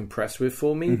decompress with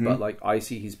for me, but like IC,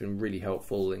 he's been really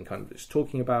helpful in kind of just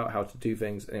talking about how to do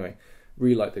things. Anyway,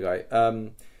 really like the guy.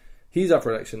 He's up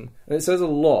for election, and it says a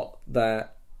lot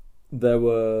that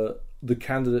the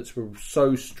candidates were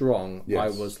so strong. I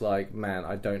was like, man,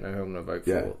 I don't know who I'm going to vote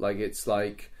for. Like, it's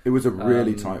like, it was a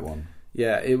really tight one.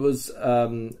 Yeah, it was.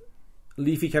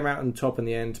 Leafy came out on top in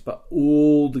the end, but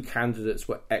all the candidates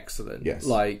were excellent. Yes,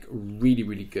 like really,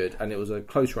 really good, and it was a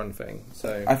close run thing.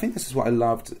 So I think this is what I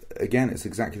loved. Again, it's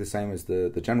exactly the same as the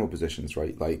general positions,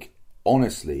 right? Like,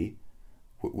 honestly,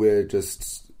 we're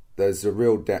just, there's a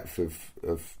real depth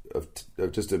of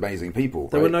just amazing people.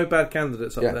 There were no bad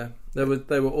candidates up there.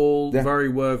 They were all very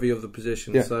worthy of the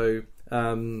position. Yeah. So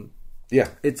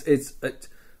it's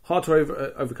hard to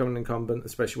overcome an incumbent,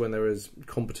 especially when they're as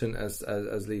competent as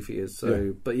Leafy is.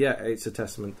 So, but it's a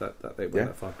testament that they went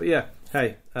that far. But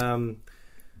hey,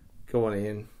 go on,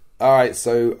 Ian. All right,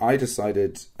 so I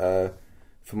decided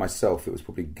for myself it was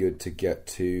probably good to get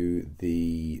to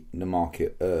the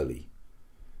market early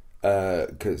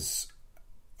because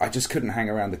I just couldn't hang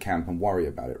around the camp and worry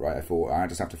about it. Right, I thought I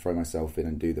just have to throw myself in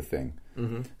and do the thing.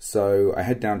 Mm-hmm. So I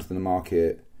head down to the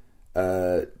market.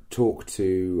 Talk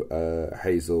to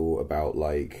Hazel about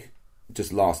like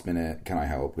just last minute, can I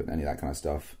help with any of that kind of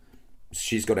stuff.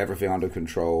 She's got everything under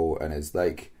control and is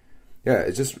like,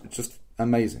 it's just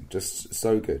amazing, just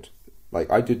so good. Like,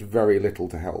 I did very little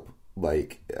to help,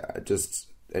 like just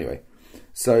anyway.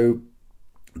 So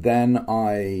then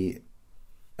I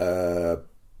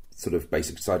sort of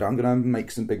basically decided I'm going to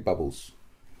make some big bubbles.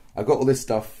 I've got all this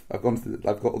stuff. I've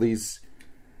got all these.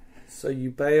 So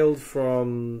you bailed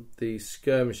from the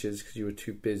skirmishes because you were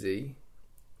too busy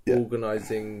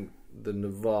organising the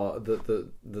Navarre, the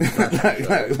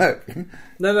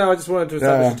No, I just wanted to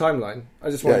establish a timeline. I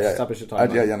just wanted to establish a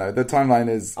timeline. The timeline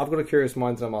is... I've got a curious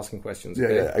mind and I'm asking questions.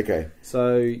 Okay.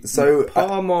 So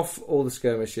palm off all the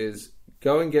skirmishes,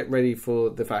 go and get ready for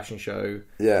the fashion show.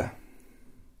 Yeah.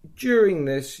 during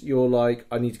this, you're like,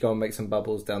 I need to go and make some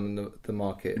bubbles down in the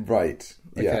market. Right.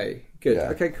 Okay, good. Yeah.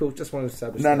 Okay, cool. Just want to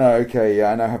establish that. No, okay,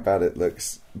 yeah, I know how bad it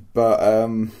looks. But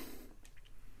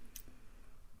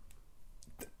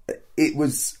it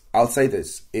was, I'll say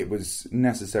this, it was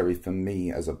necessary for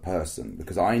me as a person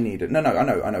because I needed, I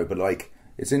know, but like,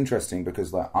 it's interesting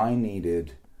because like I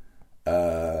needed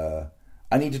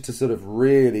to sort of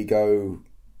really go,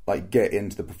 like, get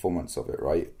into the performance of it,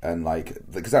 right? And like,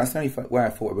 because that's the only way I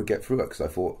thought I would get through it, because I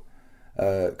thought,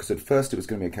 because at first it was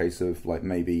going to be a case of like,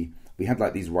 maybe we had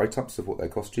like these write-ups of what their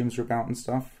costumes were about and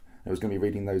stuff. I was going to be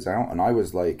reading those out, and I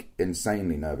was like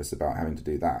insanely nervous about having to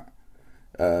do that.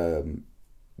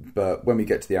 But when we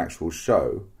get to the actual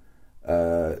show,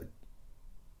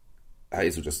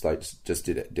 Hazel just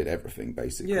did everything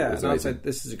basically. Yeah, and I'd say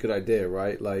this is a good idea,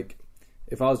 right? Like,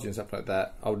 if I was doing something like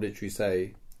that, I would literally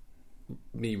say,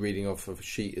 me reading off of a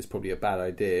sheet is probably a bad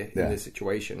idea in this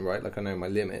situation, right? Like, I know my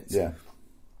limits. Yeah.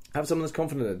 Have someone that's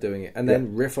confident at doing it, and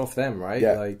then riff off them, right?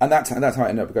 Yeah, like, and that's how it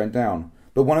ended up going down.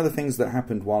 But one of the things that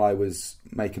happened while I was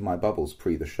making my bubbles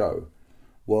pre the show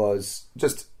was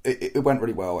just, it went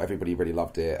really well. Everybody really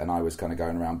loved it, and I was kind of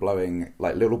going around blowing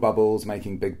like little bubbles,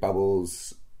 making big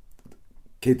bubbles.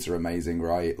 Kids are amazing,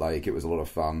 right? Like, it was a lot of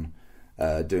fun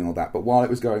doing all that. But while it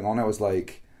was going on, I was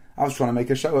trying to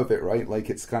make a show of it, right? Like,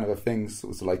 it's kind of a thing,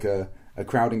 sort of like a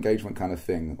crowd engagement kind of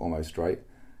thing, almost, right?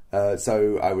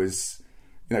 So I was,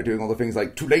 doing all the things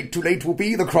like, too late will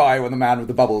be the cry when the man with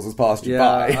the bubbles has passed you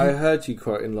by. Yeah, I heard you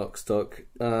quoting Lock, Stock.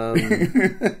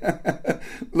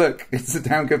 Look, it's a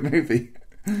damn good movie.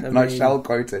 I shall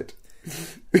quote it.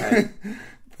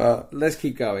 But let's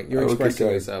keep going. You're expressing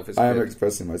yourself. I am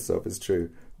expressing myself, it's true.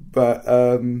 But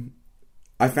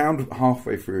I found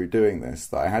halfway through doing this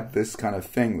that I had this kind of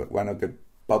thing that when a good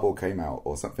bubble came out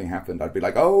or something happened, I'd be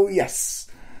like, oh yes.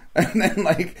 And then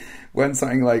like when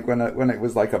something like when it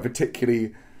was like a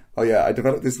particularly, I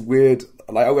developed this weird,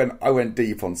 like I went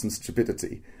deep on some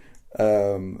stupidity.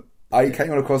 I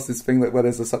came across this thing where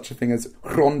there's such a thing as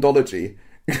rondology,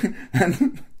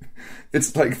 and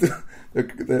it's like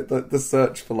the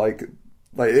search for like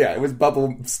it was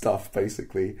bubble stuff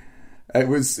basically.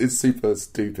 It's super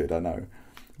stupid, I know.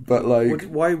 But like,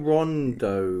 why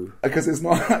rondo? Because it's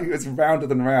not like it's rounder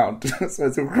than round, so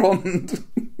it's a rond.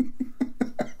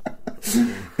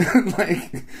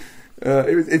 Like,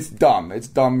 it's dumb. It's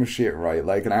dumb shit, right?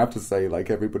 Like, and I have to say,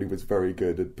 like, everybody was very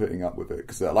good at putting up with it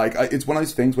because, like, it's one of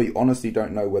those things where you honestly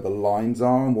don't know where the lines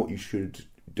are and what you should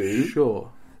do.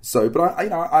 Sure. So, but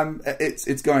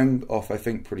it's going off, I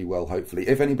think, pretty well, hopefully.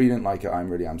 If anybody didn't like it,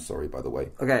 I'm sorry, by the way.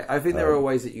 Okay, I think there are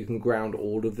ways that you can ground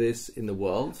all of this in the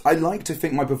world. I like to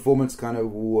think my performance kind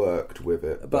of worked with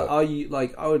it. But are you,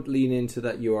 like, I would lean into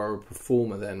that you are a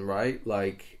performer then, right?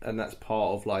 Like, and that's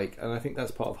part of, like, and I think that's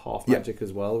part of half magic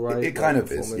as well, right? It kind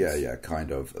of is, yeah,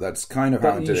 kind of. That's kind of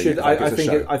how I'm doing it.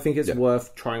 I think it's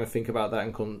worth trying to think about that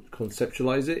and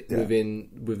conceptualize it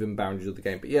within boundaries of the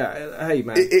game. But yeah, hey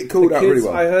man, it called out really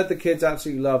well. I heard the kids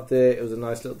absolutely loved it. It was a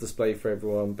nice little display for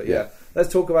everyone. But yeah, let's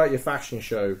talk about your fashion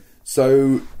show.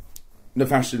 So the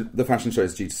fashion show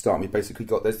is due to start. We basically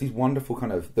there's these wonderful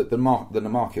kind of the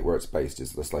market where it's based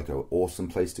is just like an awesome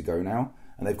place to go now,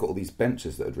 and they've got all these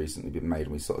benches that had recently been made,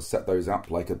 and we sort of set those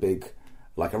up like a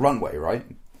runway, right?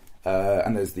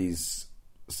 And there's these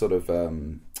sort of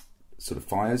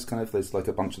fires, kind of. There's like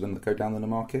a bunch of them that go down in the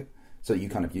market, so you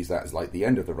kind of use that as like the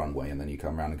end of the runway, and then you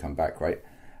come around and come back, right?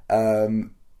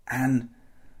 And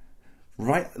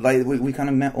right, like we kind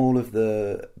of met all of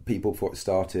the people before it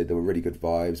started. There were really good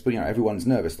vibes, but everyone's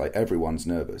nervous. Like everyone's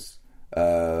nervous.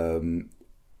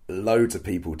 Loads of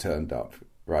people turned up,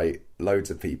 right?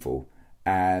 Loads of people,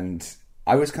 and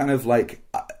I was kind of like,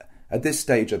 at this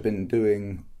stage, I've been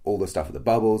doing all the stuff at the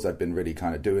bubbles. I'd been really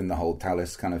kind of doing the whole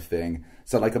Talus kind of thing.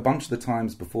 So like a bunch of the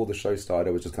times before the show started,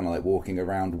 I was just kind of like walking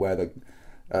around where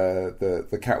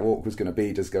the catwalk was going to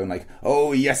be, just going like,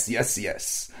 oh yes,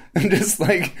 and just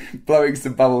like blowing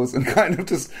some bubbles and kind of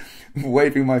just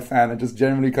waving my fan and just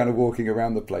generally kind of walking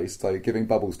around the place, like giving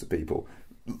bubbles to people.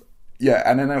 Yeah,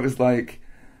 and then it was like,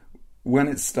 when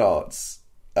it starts,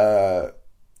 Demeter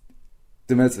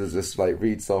just like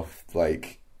reads off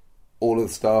like all of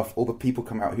the stuff, all the people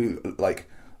come out who like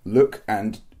look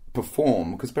and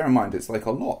perform, because bear in mind it's like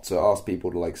a lot to ask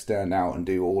people to like stand out and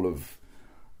do all of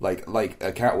like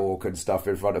a catwalk and stuff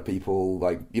in front of people,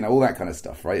 like, all that kind of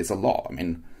stuff, right? It's a lot. I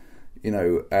mean,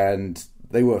 and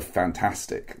they were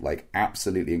fantastic, like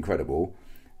absolutely incredible.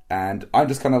 And I'm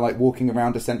just kind of like walking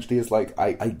around essentially as like,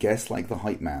 I guess like the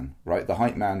hype man, right? The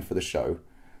hype man for the show,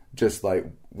 just like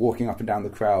walking up and down the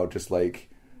crowd, just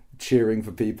like cheering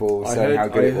for people, saying how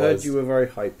good it was. I heard you were very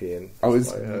hype, Ian. I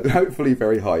was hopefully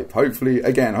very hype. Hopefully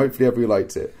everybody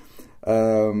liked it.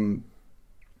 But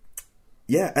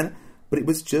it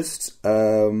was just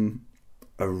a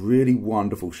really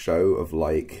wonderful show of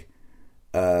like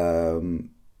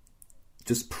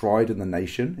just pride in the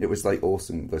nation. It was like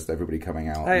awesome, just everybody coming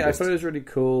out. Hey, I thought it was really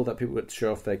cool that people got to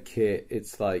show off their kit.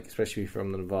 It's like, especially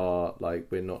from the Navarre, like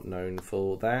we're not known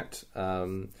for that.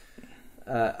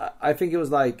 I think it was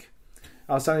like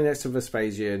I was standing next to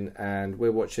Vespasian, and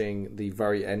we're watching the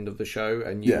very end of the show,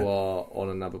 and you are on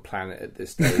another planet at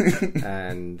this stage,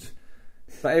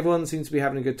 but everyone seems to be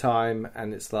having a good time,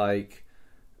 and it's like.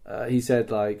 He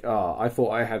said, like, I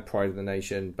thought I had pride in the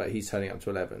nation, but he's turning up to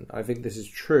 11. I think this is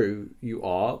true. You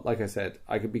are. Like I said,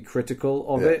 I could be critical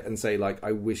of it and say, like,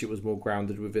 I wish it was more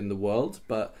grounded within the world.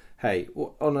 But hey,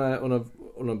 on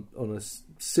a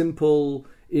simple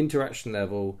interaction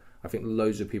level, I think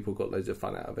loads of people got loads of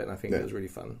fun out of it, and I think it was really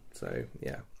fun. So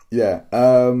yeah. Yeah.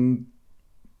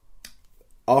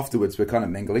 Afterwards, we're kind of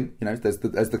mingling. You know, there's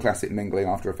the classic mingling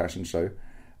after a fashion show.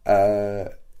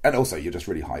 And also, you're just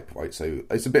really hyped, right? So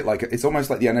it's a bit like, it's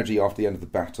almost like the energy after the end of the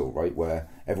battle, right? Where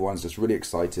everyone's just really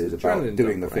excited about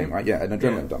doing the thing, right? Yeah, an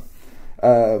adrenaline dump.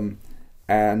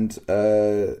 And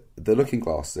the Looking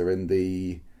Glass are in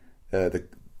the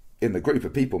group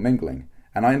of people mingling.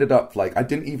 And I ended up, like, I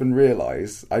didn't even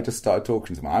realise, I just started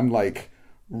talking to them. I'm, like,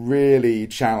 really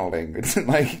channeling,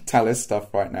 like, Talis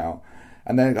stuff right now.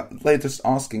 And then they're just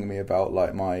asking me about,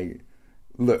 like, my...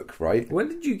 look, right? When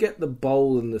did you get the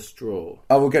bowl and the straw?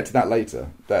 Oh, we'll get to that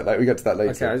later. We get to that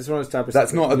later. Okay, I just want to establish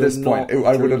that's not at this point.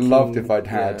 I would have loved if I'd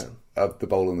had the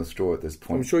bowl and the straw at this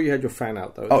point. I'm sure you had your fan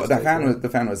out though. Oh, the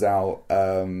fan was out.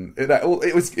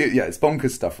 It's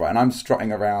bonkers stuff, right? And I'm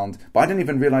strutting around, but I didn't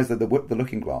even realise that the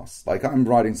Looking Glass. Like I'm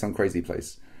riding some crazy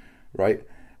place, right?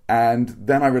 And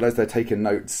then I realised they're taking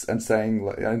notes and saying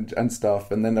and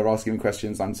stuff, and then they're asking me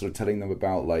questions. I'm sort of telling them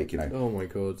about, like, you know, oh my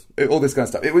god, all this kind of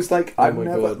stuff. It was like bear in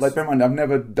mind, I've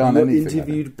never done anything.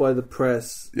 Interviewed like by the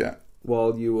press,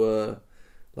 while you were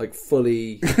like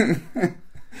fully.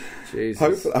 Jesus.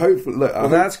 Hopefully, look,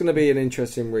 that's going to be an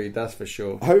interesting read. That's for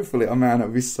sure. Hopefully, it'll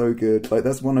be so good. Like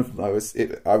that's one of I was.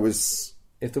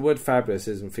 If the word "fabulous"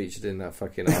 isn't featured in that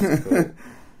fucking article.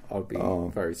 I'd be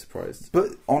very surprised. But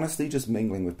honestly, just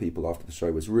mingling with people after the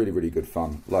show was really, really good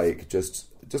fun. Like, just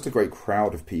a great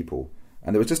crowd of people.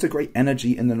 And there was just a great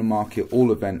energy in the market,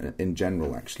 all event in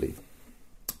general, actually.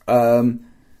 After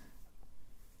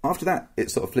that, it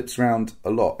sort of flips around a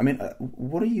lot. I mean,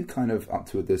 what are you kind of up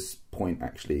to at this point,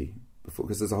 actually?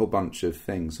 Because there's a whole bunch of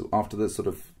things. After the sort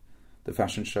of the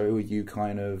fashion show, are you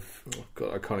kind of... Oh,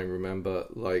 God, I can't even remember,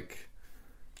 like...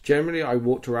 Generally, I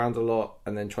walked around a lot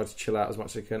and then tried to chill out as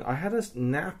much as I can. I had a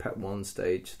nap at one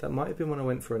stage. That might have been when I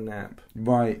went for a nap.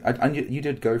 Right. And you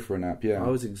did go for a nap, yeah. I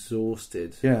was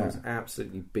exhausted. Yeah. I was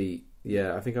absolutely beat.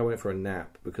 Yeah, I think I went for a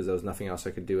nap because there was nothing else I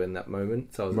could do in that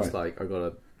moment. So I was just like, I got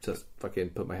to just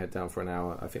fucking put my head down for an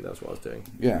hour. I think that's what I was doing.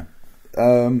 Yeah.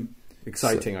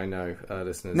 Exciting, I know,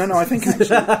 listeners. No, I think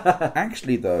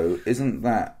actually though, isn't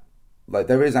that... Like,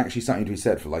 there is actually something to be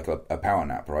said for, like, a power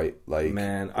nap, right? Like,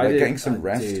 man, getting some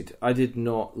rest. Dude, I did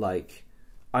not, like...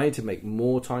 I need to make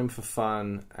more time for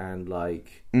fun and,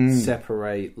 like,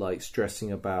 separate, like,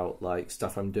 stressing about, like,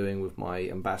 stuff I'm doing with my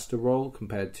ambassador role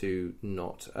compared to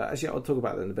not. Actually, I'll talk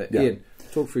about that in a bit. Yeah. Ian,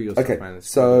 talk through your stuff, man.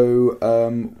 So,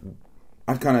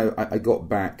 I got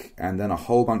back, and then a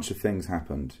whole bunch of things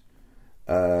happened.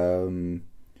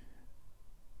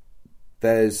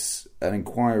 There's an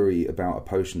inquiry about a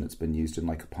potion that's been used in,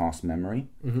 like, a past memory.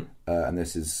 Mm-hmm. And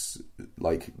this is,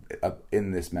 like,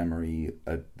 in this memory,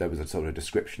 there was a sort of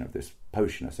description of this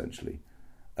potion, essentially.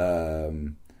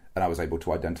 And I was able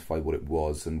to identify what it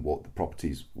was and what the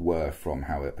properties were from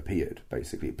how it appeared,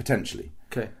 basically, potentially.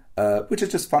 Okay. Which is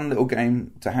just a fun little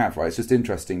game to have, right? It's just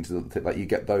interesting to like, you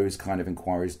get those kind of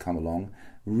inquiries come along.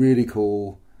 Really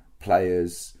cool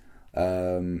players.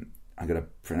 I'm going to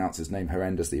pronounce his name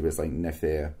horrendously, but it's like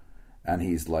Nephir, and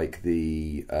he's like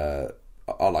the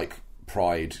our like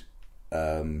pride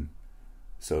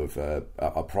sort of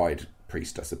our pride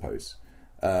priest, I suppose.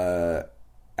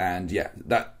 And yeah,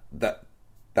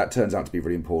 that turns out to be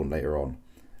really important later on.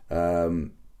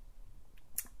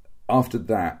 After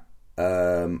that,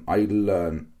 I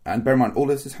learn, and bear in mind, all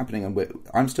this is happening, and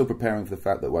I'm still preparing for the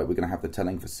fact that we're going to have the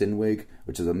telling for Sinwig,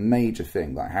 which is a major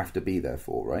thing that I have to be there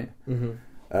for, right? Mm-hmm.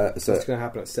 So it's going to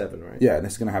happen at 7, right? Yeah, and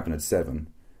it's going to happen at 7.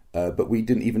 But we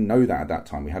didn't even know that at that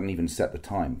time. We hadn't even set the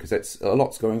time because it's a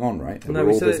lot's going on, right? And no,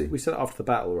 we said it after the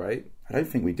battle, right? I don't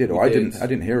think we did, or I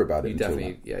didn't hear about it. You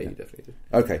definitely did.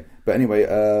 Okay, but anyway,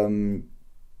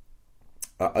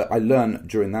 I learned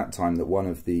during that time that one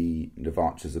of the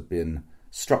Navarchas had been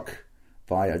struck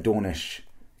by a Dornish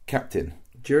captain.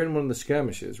 During one of the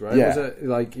skirmishes, right? Yeah. Was it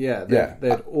like,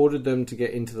 they'd ordered them to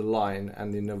get into the line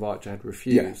and the Navarcha had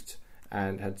refused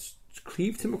and had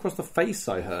cleaved him across the face,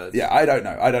 I heard. Yeah, I don't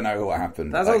know what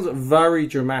happened. That sounds very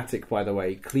dramatic, by the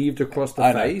way. Cleaved across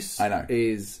the face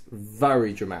is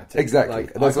very dramatic. Exactly.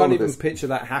 Like, I can't even picture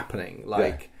that happening.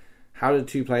 Like, how did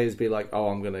two players be like, oh,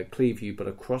 I'm going to cleave you, but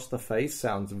across the face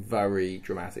sounds very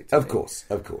dramatic to me. Of course.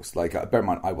 Like, bear in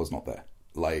mind, I was not there.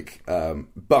 Like,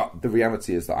 but the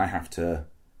reality is that I have to,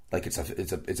 like,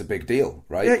 it's a big deal,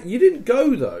 right? Yeah, you didn't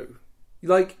go, though.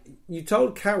 Like, you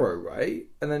told Caro, right?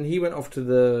 And then he went off to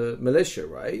the militia,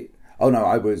 right? Oh, no,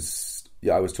 I was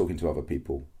talking to other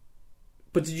people.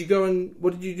 But did you go and...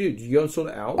 What did you do? Did you go and sort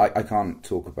it out? I can't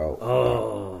talk about...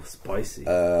 Oh, spicy.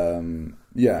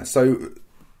 Yeah, so,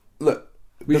 look...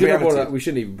 We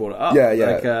shouldn't even brought it up. Yeah.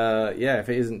 Like, if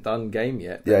it isn't done game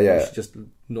yet, then we should just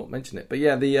not mention it. But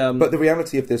yeah, But the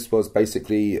reality of this was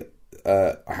basically...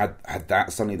 I had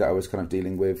that, something that I was kind of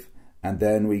dealing with. And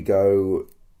then we go...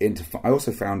 I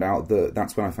also found out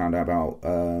that's when I found out about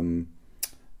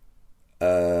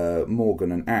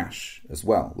Morgan and Ash as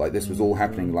well. Like, this was all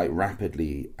happening like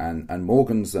rapidly, and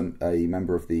Morgan's a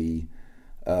member of the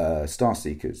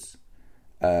Starseekers,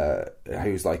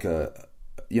 who's like an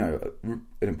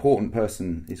important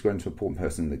person. He's grown to an important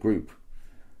person in the group,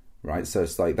 right? So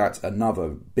it's like that's another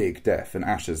big death. And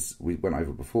Ash, as we went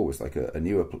over before, was like a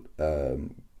newer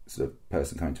sort of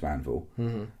person coming to Anvil.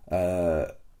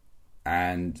 Mm-hmm.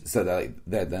 And so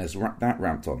there's that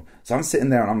ramped on. So I'm sitting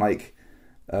there and I'm like,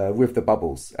 with the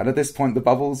bubbles. And at this point, the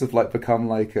bubbles have like become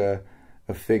like a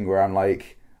thing where I'm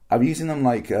using them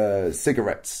like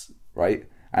cigarettes, right?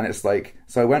 And it's like,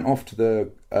 so I went off to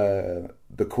the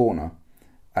corner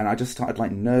and I just started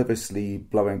like nervously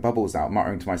blowing bubbles out,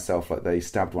 muttering to myself like they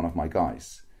stabbed one of my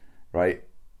guys, right?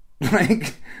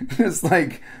 Like, just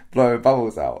like blowing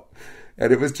bubbles out.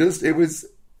 And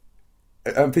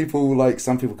and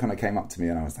some people kind of came up to me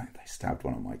and I was like, they stabbed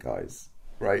one of my guys,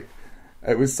 right?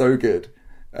 It was so good.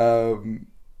 All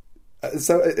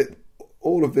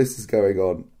of this is going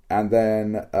on, and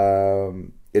then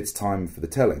it's time for the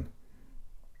telling.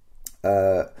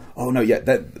 Before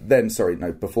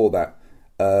that,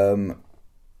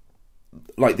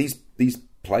 like these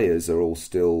players are all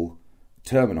still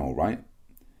terminal, right?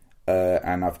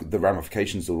 And the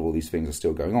ramifications of all these things are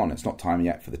still going on. It's not time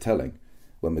yet for the telling,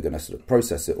 when we're going to sort of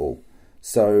process it all.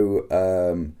 So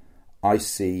I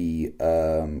see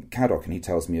Caddock, and he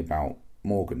tells me about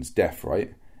Morgan's death,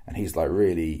 right? And he's like,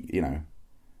 really,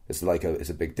 it's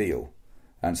a big deal.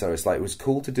 And so it's like, it was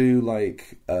cool to do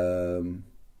like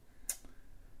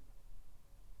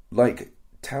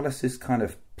Talus's kind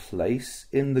of place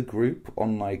in the group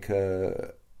on like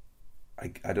I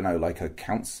don't know, like a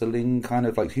counselling kind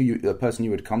of like the person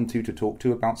you would come to talk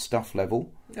to about stuff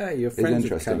level. Yeah, you're friends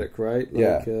with Caddock, right?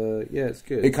 Like, it's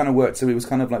good. It kind of worked. So it was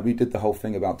kind of like we did the whole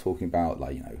thing about talking about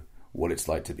like, what it's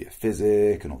like to be a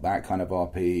physic and all that kind of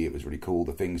RP. It was really cool.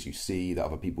 The things you see that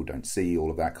other people don't see,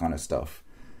 all of that kind of stuff,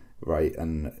 right?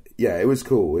 And yeah, it was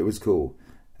cool.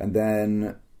 And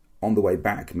then on the way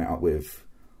back, met up with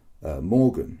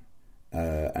Morgan.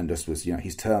 And just was,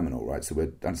 he's terminal, right? So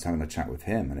we're just having a chat with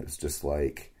him, and it was just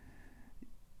like,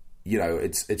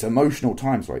 it's emotional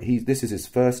times, right? This is his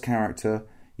first character.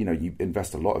 You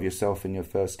invest a lot of yourself in your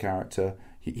first character.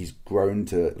 He's grown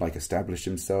to like establish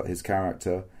his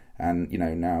character, and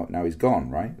now he's gone,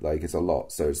 right? Like, it's a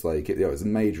lot. So it's like it's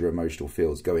major emotional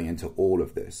feels going into all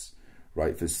of this,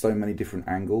 right? There's so many different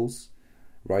angles,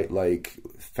 right? Like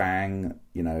Fang,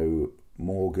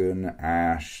 Morgan,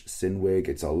 Ash, Sinwig,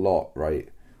 it's a lot, right?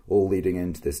 All leading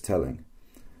into this telling.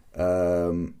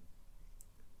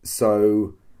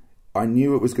 So I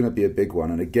knew it was going to be a big one.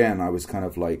 And again, I was kind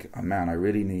of like, oh, man, I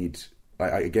really need...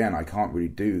 I can't really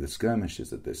do the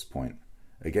skirmishes at this point.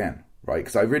 Again, right?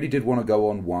 Because I really did want to go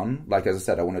on one. Like, as I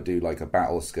said, I want to do like a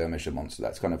battle skirmish a monster.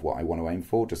 That's kind of what I want to aim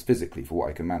for, just physically, for what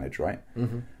I can manage, right?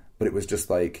 Mm-hmm. But it was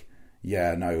just like...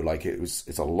 Yeah, no, like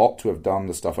it's a lot to have done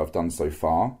the stuff I've done so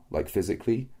far, like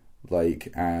physically,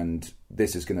 like, and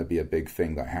this is going to be a big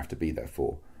thing that I have to be there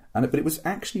for. But it was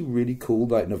actually really cool,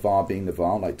 like Navarre being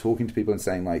Navarre, like talking to people and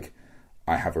saying like,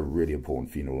 I have a really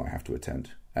important funeral I have to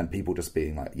attend, and people just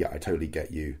being like, yeah, I totally get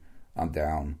you, I'm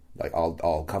down, like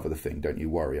I'll cover the thing, don't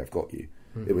you worry, I've got you.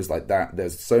 Mm-hmm. It was like that.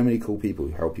 There's so many cool people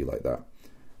who help you like that.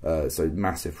 So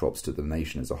massive props to the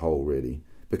nation as a whole, really,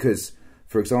 because.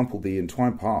 For example, the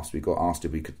Entwined Past, we got asked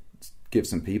if we could give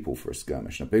some people for a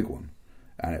skirmish, and a big one.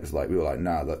 And it was like, we were like,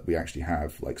 nah, that we actually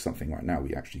have like something right now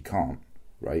we actually can't,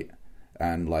 right?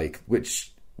 And like,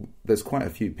 which, there's quite a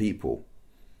few people,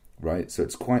 right? So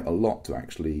it's quite a lot to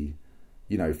actually,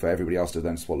 for everybody else to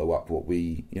then swallow up what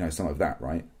we, some of that,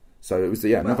 right? So it was,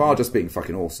 Navarre just being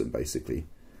fucking awesome, basically.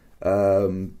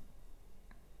 Then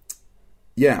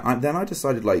I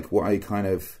decided, what I kind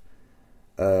of,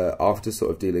 after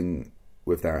sort of dealing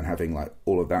with that and having,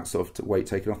 all of that sort of weight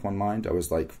taken off my mind, I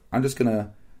was like, I'm just going to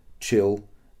chill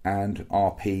and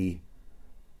RP,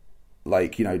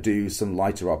 do some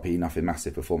lighter RP, nothing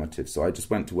massive performative. So I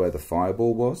just went to where the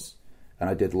fireball was, and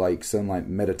I did,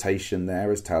 some, meditation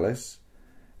there as Talus.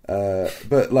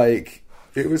 But,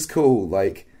 it was cool,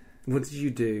 What did you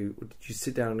do? Did you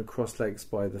sit down and cross legs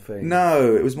by the thing?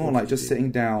 No, it was more just sitting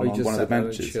down on one of the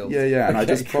benches. Yeah, and okay, I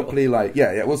just properly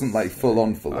it wasn't full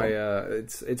on.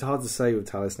 It's hard to say with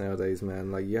Talus nowadays,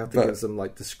 man. You have to give some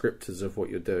descriptors of what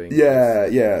you're doing.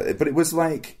 Yeah, but it was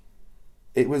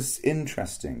it was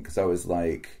interesting because I was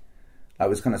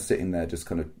kind of sitting there just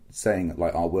kind of saying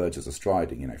our words as a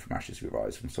striding, from ashes we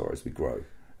rise, from sorrows we grow,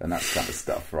 and that kind of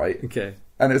stuff, right? Okay.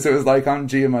 And so it was I'm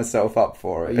geeing myself up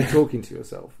for it. Are you talking to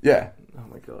yourself? Yeah. Oh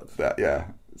my god. Yeah.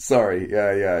 Sorry.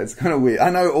 Yeah. It's kind of weird. I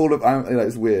know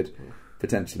it's weird,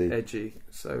 potentially. Edgy.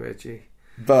 So edgy.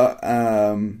 But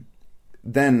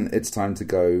then it's time to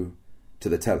go to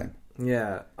the telling.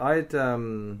 Yeah.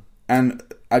 And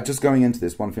just going into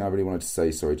this, one thing I really wanted to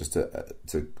say, sorry, just to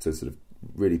sort of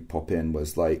really pop in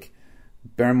was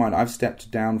bear in mind I've stepped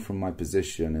down from my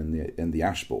position in the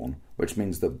Ashbourne, which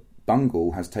means that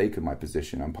Bungle has taken my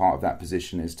position, and part of that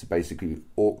position is to basically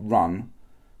run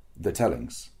the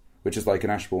tellings, which is an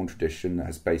Ashbourne tradition that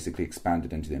has basically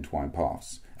expanded into the Entwined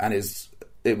Paths, and it's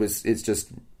so good.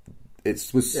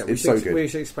 We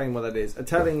should explain what that is. A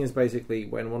telling is basically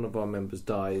when one of our members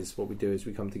dies, what we do is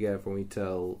we come together and we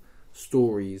tell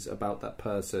stories about that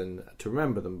person to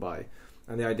remember them by.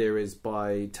 And the idea is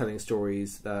by telling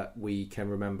stories that we can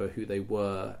remember who they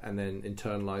were and then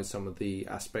internalize some of the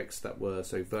aspects that were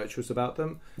so virtuous about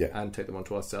them and take them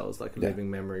onto ourselves like a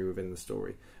living memory within the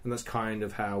story. And that's kind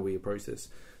of how we approach this.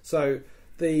 So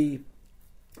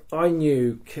I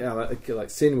knew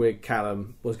Sinwig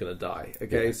Callum was going to die.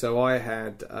 Okay, so I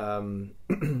had I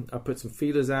put some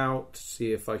feelers out to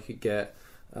see if I could get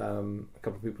a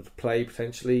couple of people to play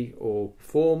potentially or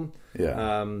perform.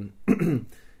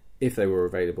 If they were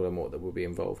available and what that would be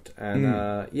involved. And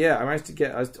I managed to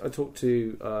get... I talked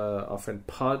to our friend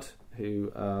Pud,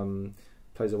 who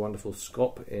plays a wonderful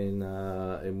scop in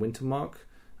Wintermark.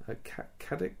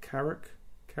 Carrick? Carrick,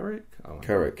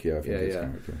 yeah. I think it's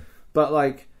Carrick, yeah.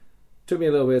 But, took me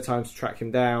a little bit of time to track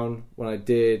him down. When I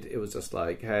did, it was just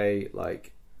hey,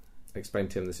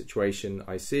 explained to him the situation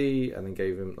I see, and then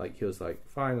gave him, he was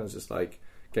fine. I was just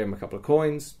gave him a couple of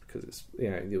coins because it's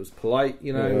it was polite,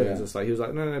 It was just he was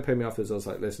no, pay me off this. I was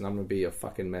listen, I'm gonna be a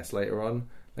fucking mess later on.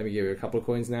 Let me give you a couple of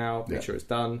coins now, make sure it's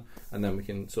done, and then we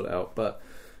can sort it out. But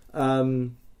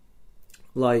it's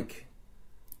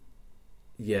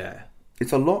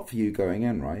a lot for you going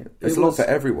in, right? It's a lot for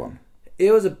everyone.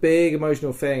 It was a big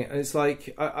emotional thing, and it's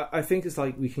I think it's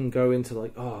we can go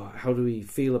into how do we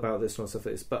feel about this and stuff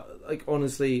like this. But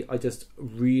honestly, I just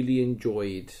really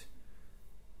enjoyed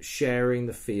sharing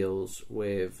the feels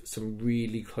with some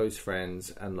really close friends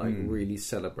and really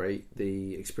celebrate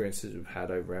the experiences we've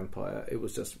had over Empire. It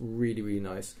was just really, really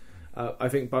nice. I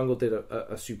think Bungle did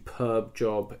a superb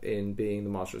job in being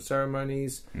the master of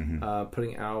ceremonies,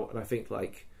 putting it out, and I think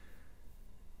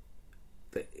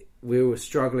we were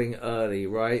struggling early,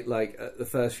 right? The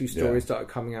first few stories started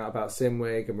coming out about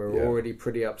Sinwig, and we were already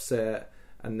pretty upset,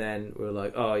 and then we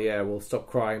were we'll stop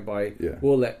crying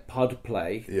we'll let Pud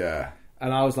play.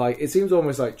 And I was it seems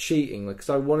almost like cheating, because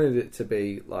I wanted it to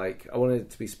be I wanted it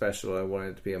to be special. I wanted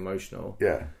it to be emotional.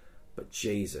 Yeah. But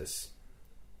Jesus,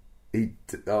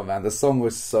 oh man, the song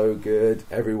was so good.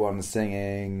 Everyone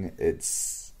singing. It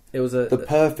was the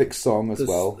perfect song as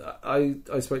well. I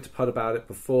spoke to Pud about it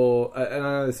before, and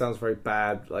I know this sounds very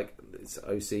bad, it's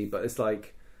OC, but it's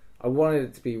I wanted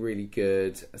it to be really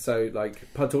good. So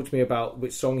Pud talked to me about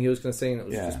which song he was going to sing. And it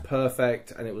was just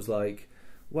perfect, and it was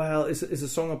well, it's a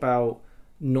song about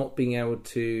not being able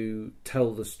to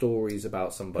tell the stories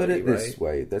about somebody. Put it this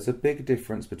way: there's a big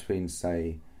difference between,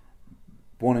 say,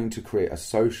 wanting to create a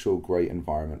social great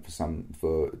environment I don't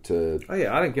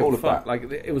give a fuck.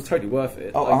 It was totally worth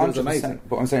it. Oh, 100%. It was amazing.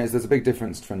 But what I'm saying is there's a big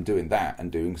difference from doing that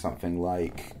and doing something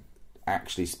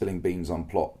actually spilling beans on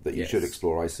plot that you should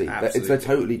explore. I see. They're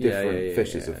totally different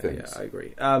fishes of things. Yeah, I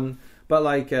agree. But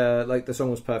the song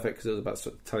was perfect because it was about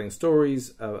telling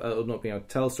stories, or not being able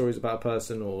to tell stories about a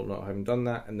person, or not having done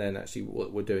that. And then actually,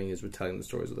 what we're doing is we're telling the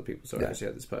stories of the people. So I actually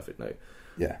had this perfect note.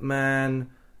 Yeah, man.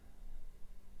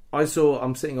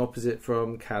 I'm sitting opposite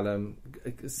from Callum,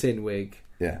 Sinwig.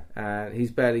 Yeah. And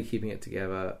he's barely keeping it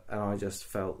together, and I just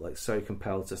felt like so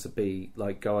compelled just to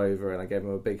go over, and I gave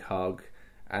him a big hug,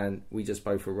 and we just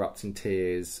both erupt in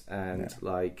tears, and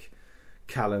like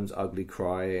Callum's ugly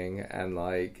crying, and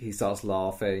like he starts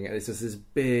laughing, and it's just this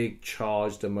big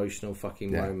charged emotional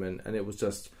fucking moment, and it was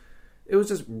just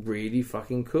really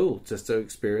fucking cool just to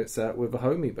experience that with a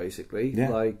homie, basically.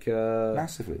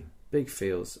 Massively big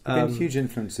feels. We've been huge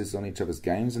influences on each other's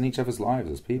games and each other's lives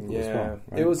as people as well.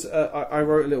 Right? It was. I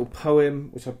wrote a little poem,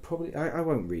 which I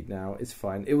won't read now. It's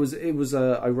fine. It was.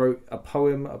 I wrote a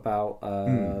poem about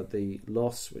the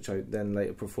loss, which I then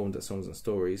later performed at Songs and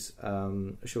Stories.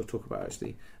 Which I'll talk about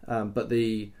actually.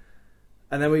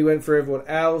 And then we went for everyone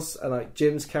else, and like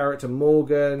Jim's character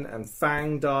Morgan and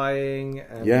Fang dying,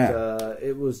 and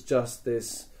it was just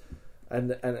this,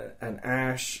 and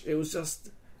Ash. It was just.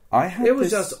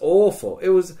 Just awful. It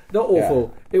was not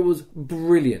awful. Yeah. It was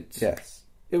brilliant. Yes.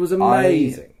 It was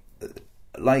amazing.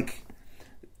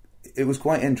 It was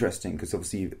quite interesting because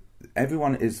obviously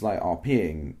everyone is like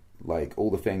RPing like all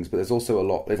the things, but there's also a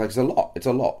lot. It's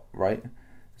a lot, right?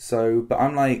 So, but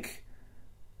I'm like,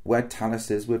 where Talis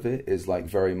is with it is like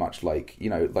very much like, you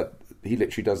know, like he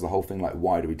literally does the whole thing like,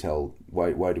 why do we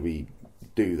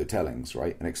do the tellings,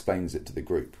 right? And explains it to the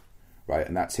group, right?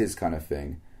 And that's his kind of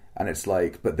thing. And it's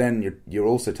like, but then you're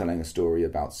also telling a story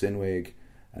about Sinwig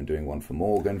and doing one for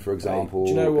Morgan, for example.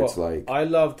 Do you know what? It's like, I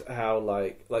loved how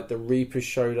like the Reapers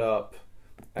showed up,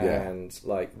 and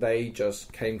like they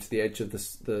just came to the edge of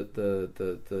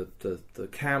the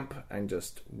camp and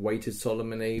just waited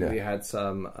solemnly. Yeah. We had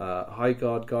some High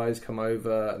Guard guys come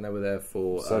over, and they were there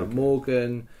for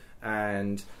Morgan,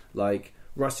 and like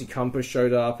Rusty Compass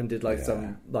showed up and did like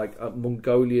some like a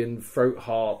Mongolian throat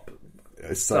harp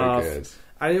stuff. So good.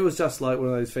 And it was just like one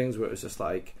of those things where it was just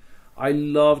like, I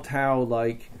loved how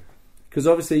like, because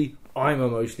obviously I'm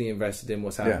emotionally invested in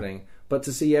what's happening, but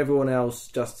to see everyone else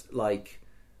just like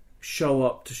show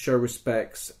up to show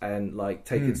respects and like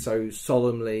take it so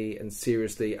solemnly and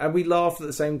seriously, and we laughed at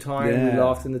the same time. We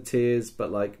laughed in the tears,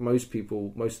 but like most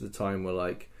people, most of the time were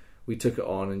like, we took it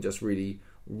on and just really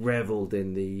reveled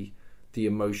in the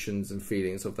emotions and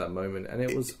feelings of that moment, and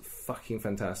it was fucking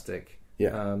fantastic.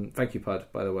 Yeah. Thank you, Pud,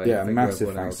 by the way. Yeah,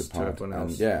 massive thanks to Pud. Everyone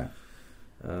else.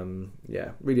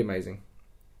 Really amazing.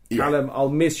 Yeah. Callum, I'll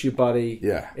miss you, buddy.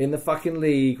 Yeah. In the fucking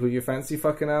league with your fancy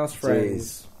fucking house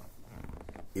friends.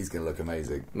 He's going to look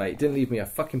amazing. Mate, didn't leave me a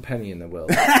fucking penny in the will.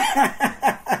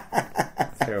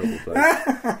 Terrible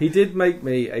bloke. He did make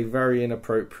me a very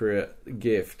inappropriate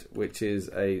gift, which is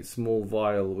a small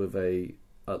vial with a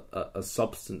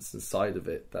substance inside of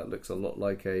it that looks a lot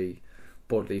like a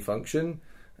bodily function.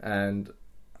 And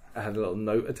I had a little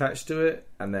note attached to it,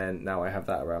 and then now I have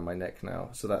that around my neck now.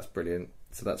 So that's brilliant.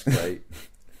 So that's great.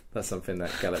 That's something that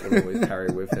Gellert will always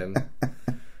carry with him.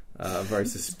 A very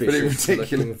suspicious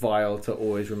looking vial to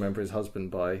always remember his husband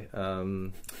by.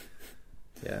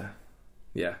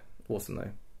 Yeah,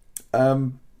 awesome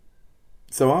though.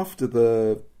 So after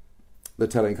the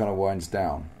telling kind of winds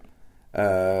down,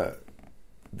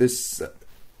 this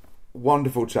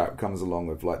wonderful chap comes along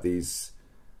with like these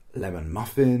lemon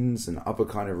muffins and other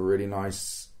kind of really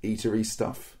nice eatery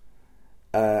stuff,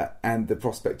 and the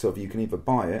prospect of you can either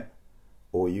buy it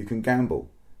or you can gamble.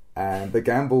 And the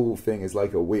gamble thing is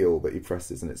like a wheel that he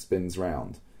presses and it spins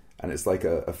round, and it's like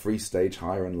a free stage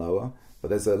higher and lower, but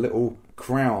there's a little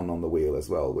crown on the wheel as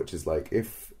well, which is like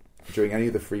if during any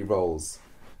of the free rolls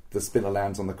the spinner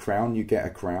lands on the crown, you get a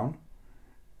crown.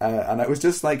 And it was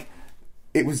just like,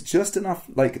 it was just enough,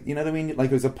 like, you know what I mean, like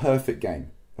it was a perfect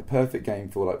game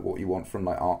for like what you want from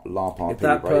like LARP RP. If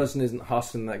that person isn't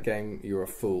hustling that game, you're a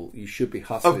fool. You should be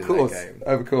hustling that game.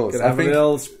 Of course. Have a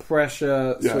little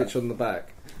pressure switch on the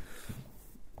back.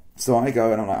 So I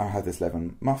go and I'm like, I have this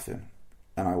lemon muffin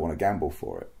and I want to gamble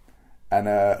for it. And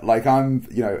like I'm,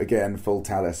 you know, again, full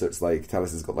Talis, so it's like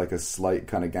Talis has got like a slight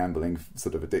kind of gambling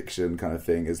sort of addiction kind of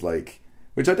thing, is like,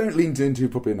 which I don't lean into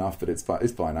probably enough, but it's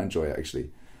fine. I enjoy it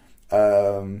actually.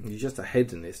 You're just a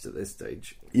hedonist at this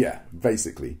stage. Yeah,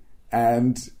 basically.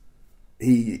 And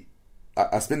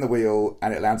I spin the wheel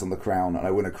and it lands on the crown and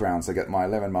I win a crown, so I get my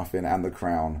lemon muffin and the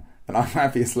crown and I'm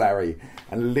happy as Larry.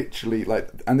 And literally like,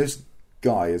 and this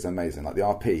guy is amazing. Like the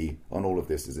RP on all of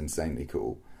this is insanely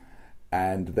cool.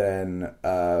 And then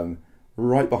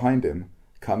right behind him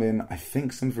come in, I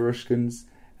think, some Varushkans,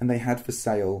 and they had for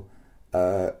sale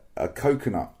a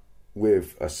coconut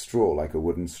with a straw, like a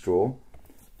wooden straw.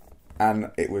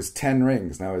 And it was 10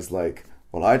 rings. And I was like,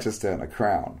 well, I just earned a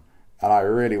crown. and I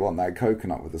really want that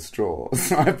coconut with a straw.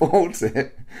 So I bought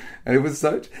it, and it was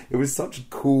such a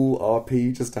cool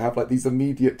RP just to have like these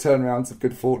immediate turnarounds of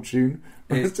good fortune.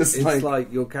 It's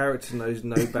like your character knows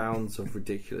no bounds of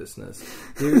ridiculousness.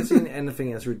 Have you ever seen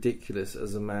anything as ridiculous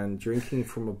as a man drinking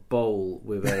from a bowl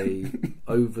with a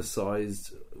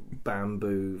oversized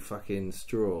bamboo fucking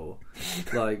straw?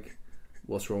 Like,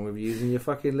 what's wrong with using your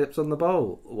fucking lips on the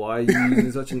bowl? Why are you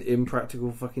using such an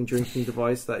impractical fucking drinking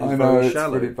device that is very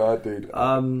shallow? It's pretty bad, dude.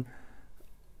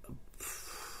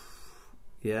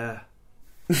 Yeah.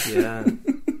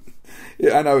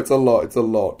 Yeah, I know, it's a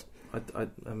lot.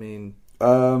 I mean...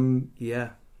 yeah.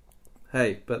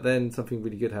 Hey, but then something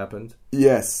really good happened.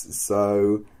 Yes,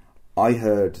 so I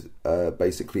heard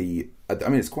basically... I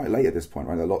mean, it's quite late at this point,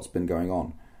 right? A lot's been going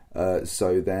on.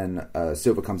 So then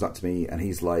Silver comes up to me and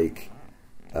he's like...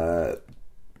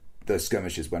 the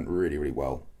skirmishes went really, really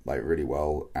well. Like, really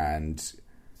well. And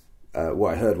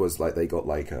what I heard was like they got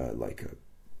like a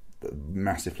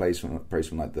massive praise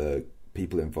from like the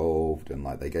people involved, and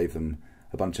like they gave them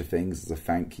a bunch of things as a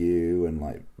thank you, and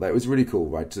like it was really cool,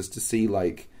 right? Just to see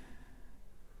like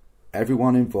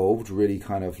everyone involved really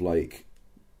kind of like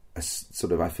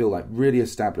sort of, I feel like really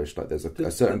established, like there's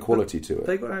a certain quality to it.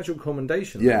 They got actual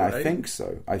commendation. Yeah, right? I think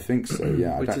so.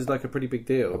 Yeah, which is like a pretty big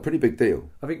deal. A pretty big deal.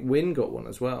 I think Wynn got one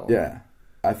as well. Yeah,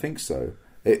 I think so.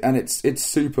 And it's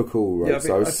super cool, right?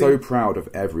 Yeah, I was so proud of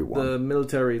everyone. The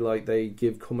military, like, they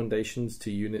give commendations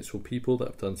to units or people that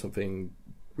have done something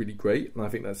really great, and I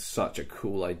think that's such a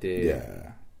cool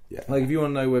idea. Yeah. Like, if you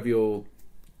want to know whether you're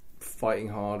fighting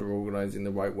hard or organising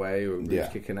the right way or really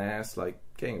kicking ass, like,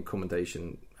 getting a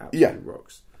commendation absolutely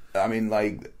rocks. I mean,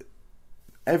 like,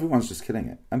 everyone's just killing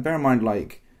it. And bear in mind,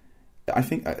 like, I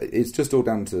think it's just all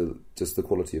down to just the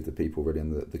quality of the people, really,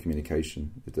 and the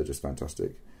communication. They're just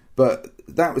fantastic. But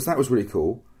that was really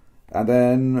cool. And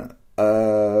then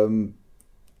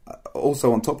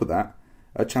also on top of that,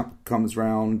 a chap comes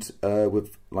round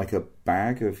with like a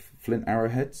bag of flint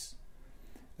arrowheads,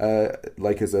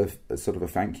 like as a sort of a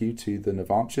thank you to the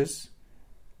Navarchers.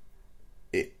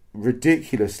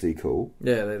 Ridiculously cool.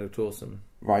 Yeah, they looked awesome.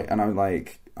 Right, and I'm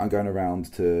going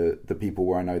around to the people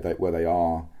where I know where they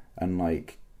are and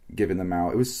like giving them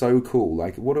out. It was so cool.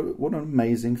 Like what an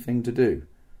amazing thing to do.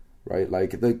 Right,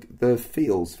 like the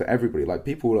feels for everybody. Like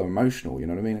people are emotional. You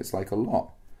know what I mean? It's like a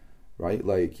lot. Right,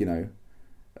 like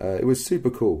it was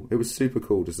super cool. It was super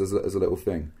cool just as a little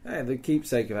thing. Yeah, the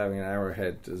keepsake of having an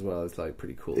arrowhead as well is like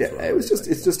pretty cool. Yeah, as well, it was just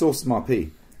it's just awesome RP.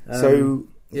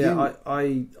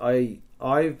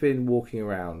 I've been walking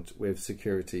around with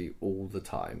security all the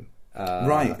time.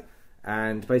 Right,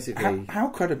 and basically, how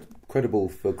credible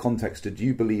for context did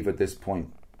you believe at this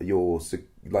point your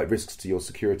risks to your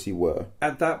security were?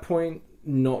 At that point,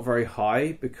 not very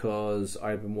high, because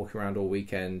I'd been walking around all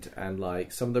weekend and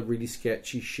like some of the really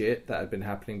sketchy shit that had been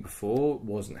happening before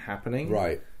wasn't happening.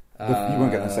 Right. You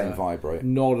weren't getting the same vibe, right?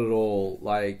 Not at all.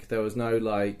 Like there was no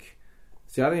like.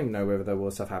 See, I don't even know whether there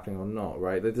was stuff happening or not.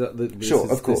 Right? Of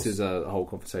course. This is a whole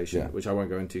conversation, which I won't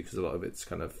go into because a lot of it's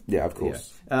kind of of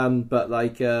course. Yeah. But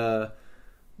like.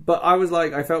 But I was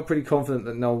like, I felt pretty confident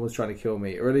that no one was trying to kill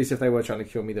me. Or at least if they were trying to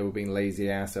kill me, they were being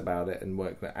lazy ass about it and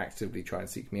weren't going to actively try and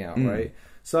seek me out, right?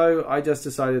 So I just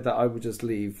decided that I would just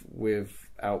leave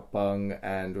without bung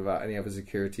and without any other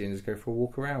security and just go for a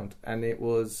walk around. And it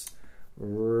was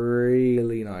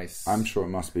really nice. I'm sure it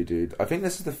must be, dude. I think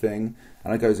this is the thing,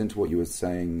 and it goes into what you were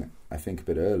saying, I think, a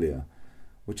bit earlier,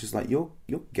 which is like your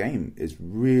game is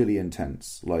really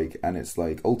intense. Like, and it's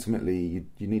like, ultimately,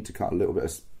 you need to cut a little bit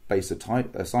of space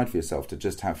aside for yourself to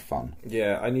just have fun.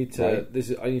 Yeah, I need to. Right?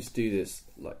 I need to do this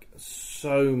like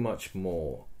so much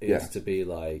more. To be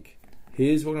like,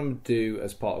 here's what I'm going to do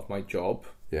as part of my job.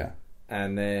 Yeah,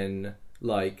 and then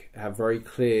like have very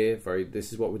clear.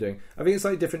 This is what we're doing. I think it's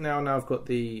like different now. Now I've got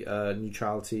the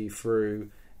neutrality through.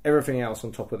 Everything else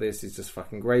on top of this is just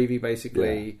fucking gravy,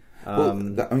 basically. Yeah.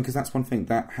 Because that's one thing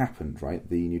that happened, right?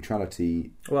 The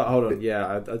neutrality. Well, hold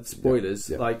on. Spoilers.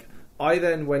 Yeah. Like. I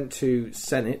then went to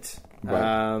Senate,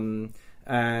 right.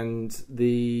 And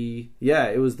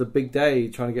it was the big day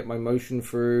trying to get my motion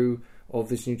through of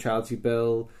this neutrality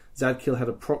bill. Zadkill had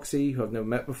a proxy who I've never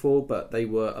met before, but they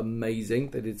were amazing.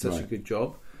 They did such a good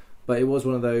job. But it was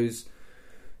one of those,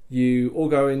 you all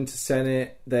go into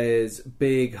Senate, there's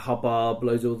big hubbub,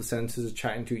 loads of all the senators are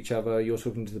chatting to each other,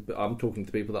 I'm talking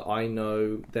to people that I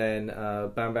know, then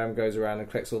Bam Bam goes around and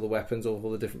collects all the weapons of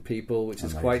all the different people, which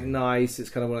is quite nice. It's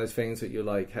kind of one of those things that you're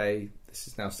like, hey, this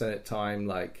is now Senate time,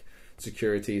 like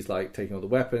security's like taking all the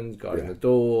weapons, guarding the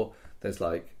door, there's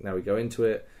like, now we go into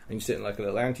it, and you sit in like a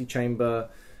little antechamber,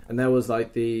 and there was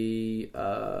like an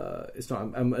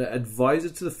advisor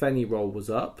to the Fenny roll was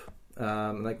up.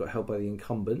 and they got held by the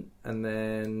incumbent, and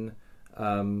then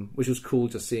which was cool,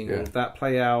 just seeing all of that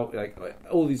play out. Like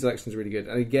all these elections are really good,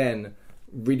 and again,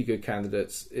 really good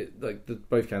candidates.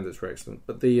 Both candidates were excellent,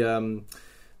 but then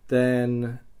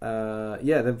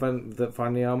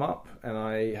finally I'm up, and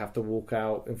I have to walk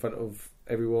out in front of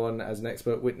everyone as an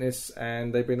expert witness,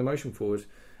 and they bring the motion forward,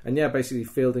 and basically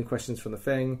fielding questions from the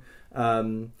thing.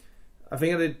 I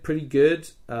think I did pretty good.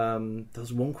 There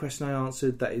was one question I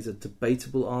answered that is a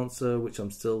debatable answer, which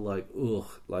I'm still like, ugh,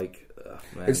 man.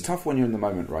 It's tough when you're in the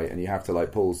moment, right? And you have to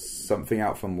pull something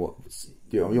out from what's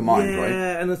your mind, right?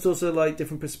 Yeah, and it's also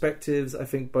different perspectives. I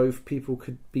think both people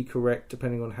could be correct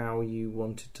depending on how you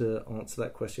wanted to answer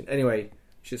that question. Anyway,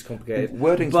 shit's complicated.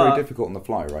 Wording's very difficult on the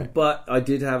fly, right? But I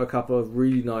did have a couple of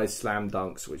really nice slam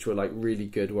dunks, which were really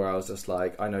good, where I was just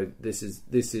like, I know this is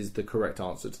the correct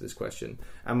answer to this question,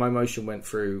 and my motion went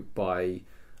through by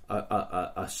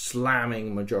a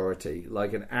slamming majority,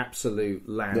 like an absolute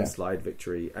landslide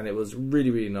victory, and it was really,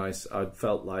 really nice. I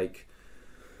felt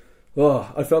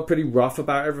I felt pretty rough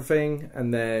about everything,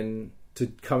 and then to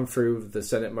come through with the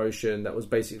Senate motion, that was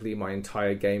basically my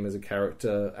entire game as a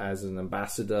character, as an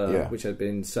ambassador, which had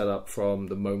been set up from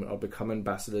the moment I'd become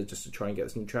ambassador, just to try and get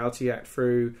this Neutrality Act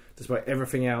through, despite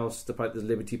everything else, despite the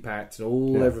Liberty Pact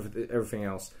and everything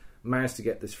else, managed to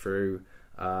get this through.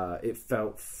 It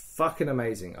felt fucking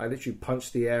amazing. I literally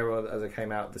punched the air as I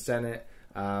came out of the Senate,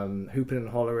 hooping and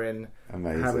hollering,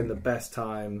 having the best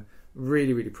time.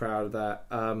 Really, really proud of that.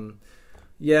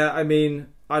 I mean,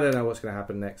 I don't know what's going to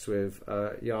happen next with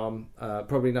Yarm.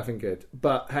 Probably nothing good.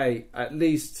 But hey, at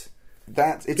least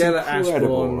Gellert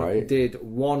Ashbourne did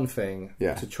one thing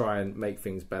to try and make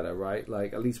things better, right?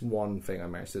 At least one thing I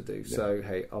managed to do. So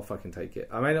hey, I'll fucking take it.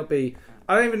 I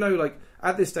don't even know,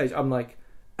 at this stage, I'm like,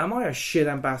 am I a shit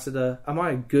ambassador? Am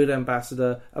I a good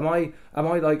ambassador? Am I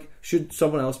should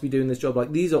someone else be doing this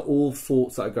job? These are all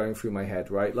thoughts that are going through my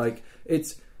head, right?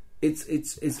 It's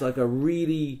a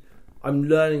really... I'm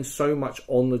learning so much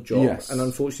on the job, and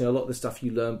unfortunately a lot of the stuff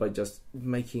you learn by just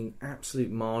making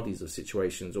absolute mardies of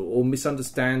situations or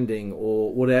misunderstanding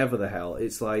or whatever the hell.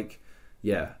 It's I'm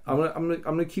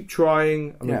gonna keep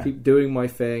trying. I'm gonna keep doing my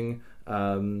thing.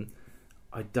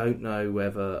 I don't know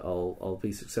whether I'll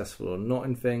be successful or not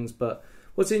in things, but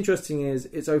what's interesting is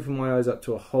it's opened my eyes up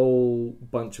to a whole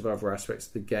bunch of other aspects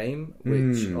of the game,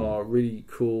 which are really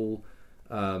cool.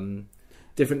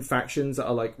 Different factions that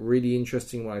are really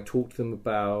interesting when I talk to them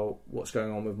about what's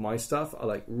going on with my stuff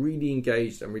are really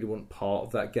engaged and really want part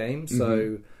of that game.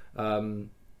 So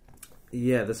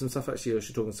there's some stuff actually I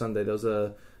should talk on Sunday. There was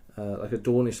a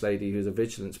Dornish lady who's a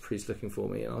vigilance priest looking for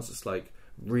me, and I was just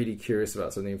really curious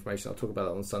about some of the information. I'll talk about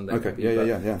that on Sunday. Okay.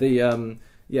 Maybe.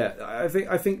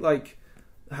 I think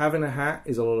having a hat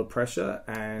is a lot of pressure,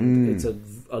 and it's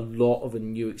a lot of a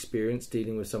new experience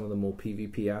dealing with some of the more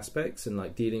PvP aspects,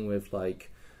 and dealing with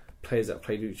players that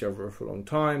played with each other for a long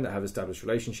time, that have established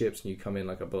relationships, and you come in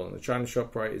a bull in the china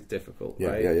shop, right? It's difficult,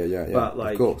 right? Yeah. But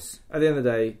of course, at the end of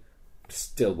the day,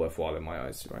 still worthwhile in my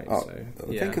eyes, right?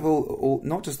 Think of all,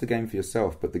 not just the game for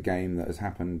yourself, but the game that has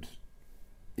happened,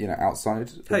 outside.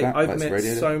 I've met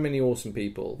so many awesome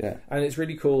people, and it's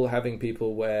really cool having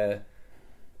people where.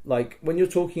 When you're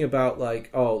talking about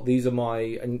these are my,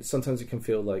 and sometimes it can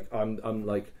feel I'm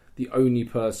the only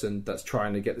person that's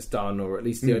trying to get this done, or at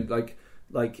least the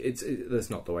that's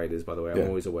not the way it is, by the way. I'm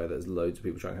always aware that there's loads of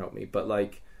people trying to help me, but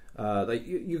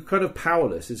you're kind of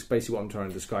powerless is basically what I'm trying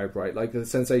to describe, right? The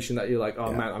sensation that you're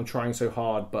man, I'm trying so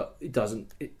hard, but it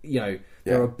doesn't,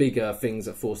 there are bigger things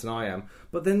at force than I am.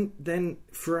 But then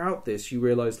throughout this, you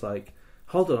realise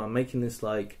hold on, I'm making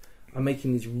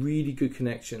these really good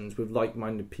connections with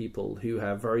like-minded people who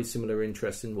have very similar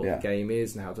interests in what the game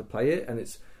is and how to play it. And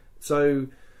it's so,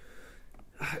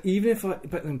 even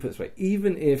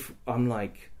if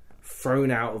I'm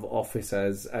thrown out of office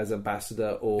as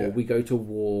ambassador, or we go to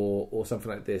war or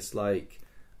something like this,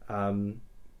 Gellert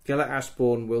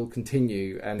Ashbourne will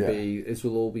continue and this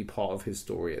will all be part of his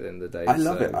story at the end of the day. I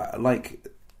love it.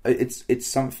 It's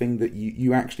something that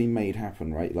you actually made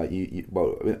happen, right? You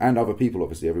and other people,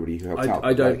 obviously, everybody who helped out.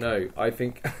 I don't know. I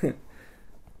think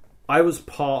I was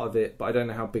part of it, but I don't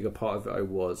know how big a part of it I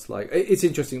was. It's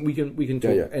interesting. We can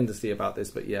talk endlessly about this,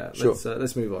 but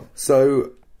let's move on.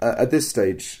 So at this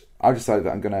stage, I've decided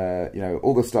that I'm gonna,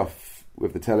 all the stuff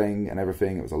with the telling and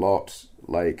everything. It was a lot.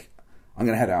 I'm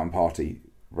gonna head out and party,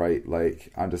 right?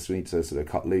 I just need to sort of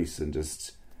cut loose and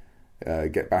just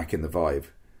get back in the vibe.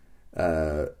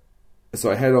 So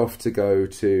I head off to go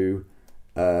to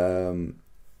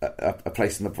a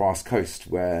place on the Brass Coast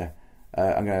where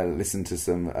I'm going to listen to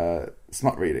some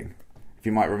smut reading, if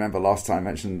you might remember last time, I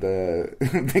mentioned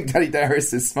Big Daddy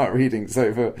Darius's smart readings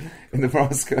over in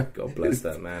Nebraska. God bless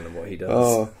that man and what he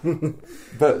does.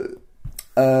 But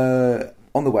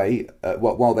on the way,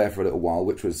 while there for a little while,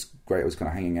 which was great, I was kind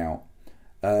of hanging out,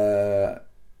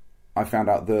 I found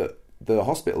out that the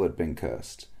hospital had been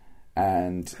cursed.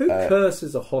 And who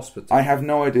curses a hospital? I have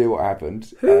no idea what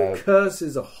happened. Who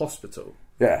curses a hospital?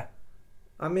 Yeah.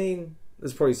 I mean,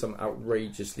 there's probably some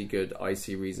outrageously good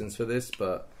icy reasons for this,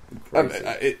 but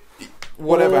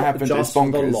whatever happened is just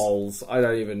bonkers. The lols. I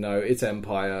don't even know. It's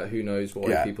Empire. Who knows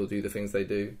why people do the things they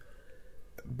do?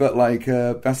 But like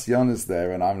Bastiana's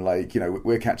there, and I'm like,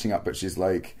 we're catching up, but she's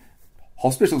like,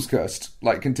 hospital's cursed,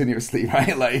 like continuously,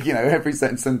 right? Like, every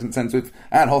sentence ends with,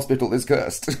 and hospital is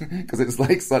cursed, because it's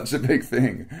like such a big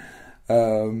thing.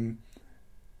 Because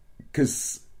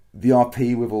the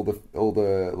RP with all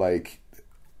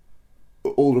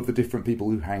of the different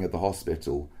people who hang at the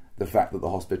hospital, the fact that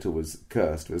the hospital was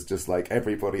cursed was just like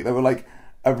everybody. They were like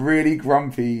a really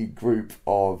grumpy group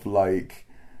of like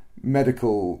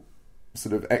medical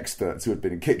sort of experts who had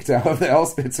been kicked out of their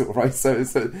hospital, right?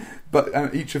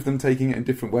 But each of them taking it in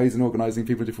different ways and organising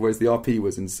people in different ways. The RP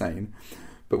was insane.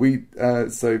 But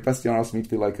so Bastian asked me to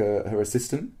be like her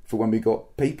assistant for when we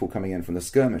got people coming in from the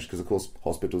skirmish, because of course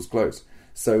hospitals closed.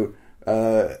 So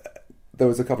there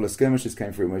was a couple of skirmishes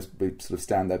came through, and we sort of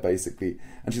stand there basically,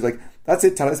 and she's like, "That's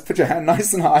it, Talis, put your hand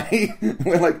nice and high."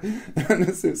 We're like,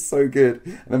 "This is so good."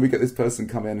 And then we get this person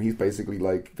come in, and he's basically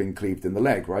like been cleaved in the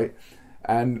leg, right?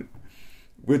 And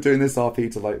we're doing this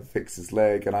RP to like fix his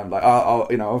leg, and I'm like, I'll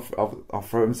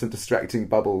throw him some distracting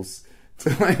bubbles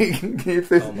to like keep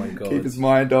his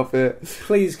mind off it.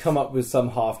 Please come up with some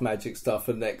half magic stuff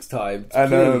for next time,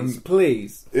 and,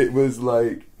 please. It was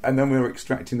like, and then we were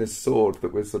extracting this sword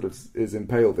that was sort of is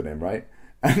impaled in him, right?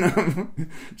 And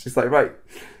she's like, "Right,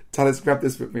 Talis, grab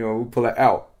this with me, or we'll pull it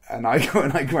out." And I go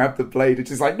and I grab the blade, and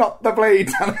she's like, "Not the blade,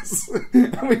 Talis!"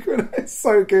 And it's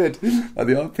so good. Like,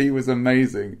 the RP was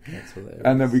amazing. That's hilarious.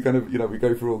 And then we kind of, we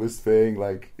go through all this thing,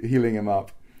 like healing him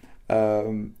up.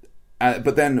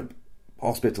 But then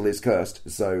hospital is cursed,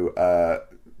 so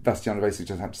Bastiana basically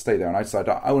just had to stay there. And I decided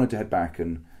I wanted to head back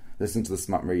and listen to the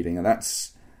smut reading, and I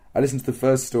listened to the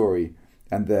first story,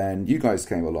 and then you guys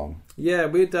came along. Yeah,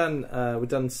 we'd done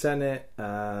Senate. We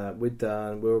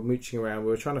were mooching around.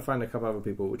 We were trying to find a couple other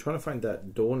people. We were trying to find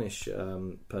that Dornish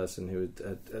person who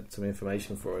had some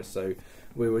information for us. So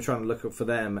we were trying to look up for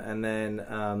them, and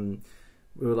then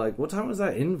we were like, "What time was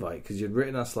that invite?" Because you'd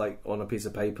written us like on a piece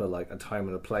of paper like a time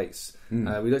and a place.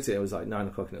 We looked at it. It was like 9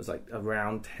 o'clock, and it was like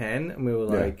around 10, and we were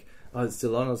like, "Oh, it's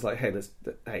still on." I was like, "Hey,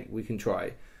 we can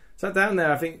try." Sat down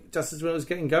there. I think just as when it was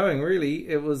getting going, really,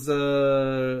 it was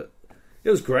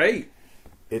great.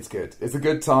 It's good. It's a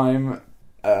good time.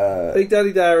 Big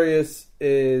Daddy Darius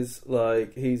is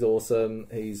like, he's awesome.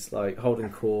 He's like holding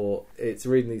court. It's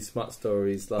reading these smut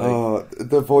stories. Like,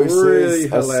 the voices really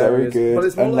are so good. But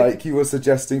it's more like you were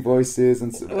suggesting voices,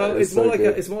 and it's more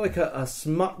like a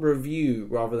smut review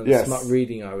rather than a smut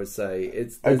reading. I would say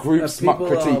it's a group smut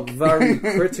critique. People are very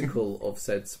critical of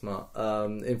said smut.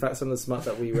 In fact, some of the smut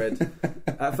that we read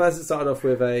at first, it started off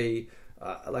with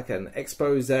like an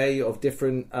expose of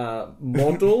different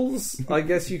models, I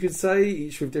guess you could say,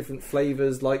 each with different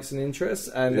flavours, likes and interests,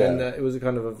 and then it was a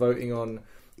kind of a voting on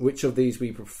which of these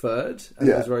we preferred, and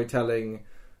it was very telling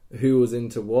who was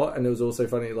into what. And it was also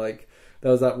funny, like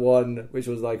there was that one which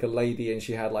was like a lady and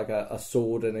she had like a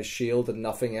sword and a shield and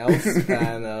nothing else,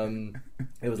 and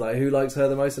it was like, who likes her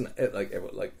the most, and it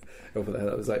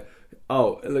was like,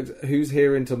 oh, it looks, who's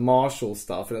here into martial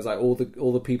stuff? And it's like all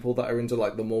the people that are into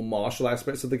like the more martial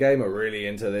aspects of the game are really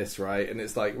into this, right? And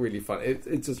it's like really fun.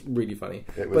 It's just really funny.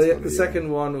 The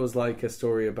second one was like a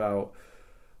story about,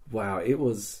 wow, it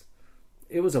was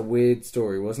a weird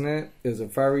story, wasn't it? It was a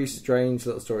very strange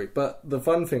little story. But the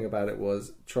fun thing about it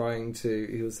was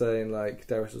he was saying like,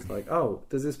 Darius was like, oh,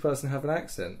 does this person have an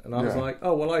accent? And I was like,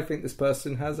 oh, well, I think this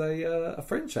person has a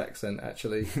French accent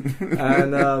actually.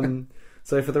 And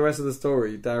so for the rest of the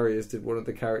story, Darius did one of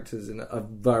the characters in a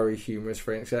very humorous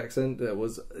French accent that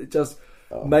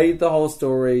made the whole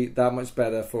story that much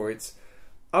better for its...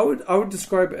 I would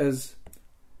describe it as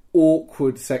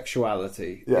awkward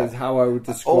sexuality, is how I would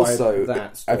describe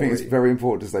that story. I think it's very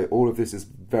important to say all of this is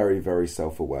very, very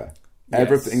self-aware. Yes.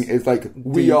 Everything is like,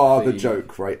 we are the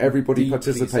joke, right? Everybody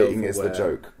participating is the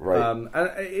joke, right?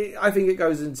 And I think it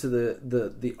goes into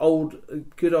the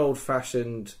good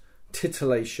old-fashioned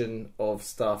titillation of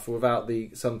stuff without the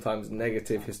sometimes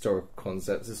negative historical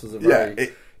concepts. This was a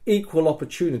very equal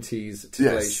opportunities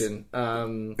titillation.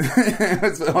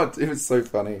 Yes. It was so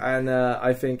funny, and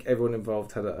I think everyone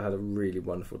involved had a really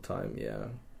wonderful time. Yeah.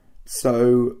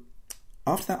 So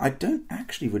after that, I don't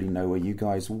actually really know where you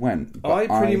guys went. I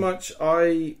pretty much,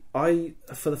 I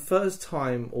for the first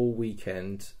time all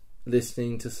weekend,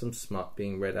 listening to some smut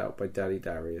being read out by Daddy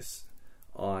Darius,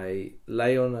 I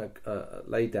lay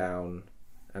down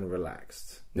and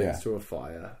relaxed next to a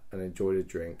fire and enjoyed a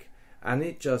drink, and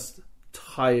it just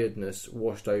tiredness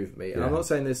washed over me. And I'm not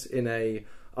saying this in a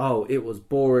it was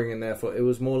boring and therefore it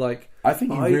was more like I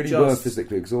think you really were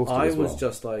physically exhausted. I was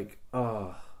just like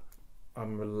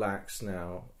I'm relaxed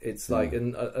now. It's like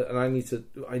and I need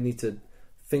to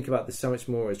think about this so much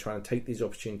more, as trying to take these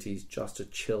opportunities just to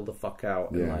chill the fuck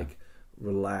out and like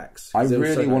relax. I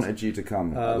really wanted you to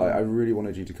come. I really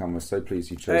wanted you to come. I was so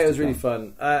pleased you chose. It was really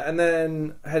fun. And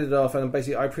then headed off, and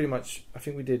basically I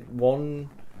think we did one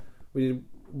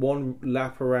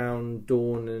lap around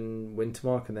Dawn and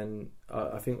Wintermark, and then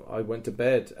I think I went to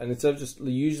bed. And instead of just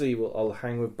usually I'll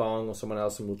hang with Bang or someone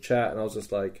else and we'll chat, and I was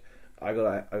just like, I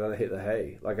gotta hit the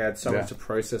hay. Like I had so much to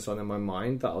process on in my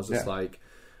mind that I was just like,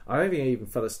 I don't think I even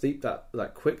fell asleep that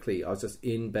quickly. I was just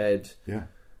in bed,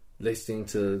 listening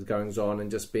to the goings on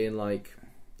and just being like,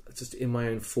 just in my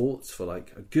own thoughts for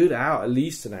like a good hour, at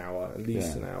least an hour.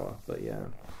 But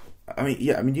I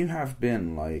mean, you have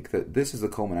been like that. This is the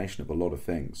culmination of a lot of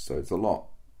things, so it's a lot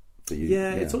that you.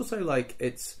 Yeah, it's also like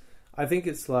I think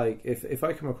it's like if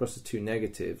I come across as too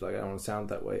negative, like I don't want to sound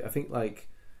that way. I think like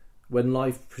when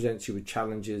life presents you with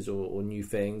challenges or new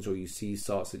things, or you see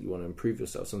starts that you want to improve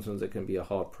yourself, sometimes it can be a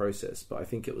hard process. But I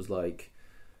think it was like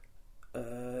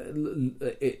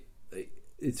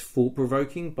it's thought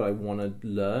provoking, but I want to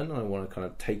learn. I want to kind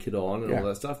of take it on and all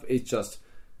that stuff. It's just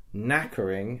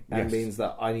knackering and means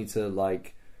that I need to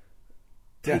like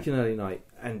take an early night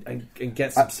and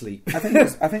get some sleep. I think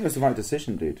it was the right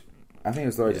decision, dude. I think it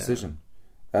was the right decision.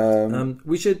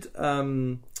 We should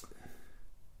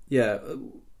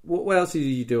what else did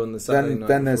you do on the Saturday night?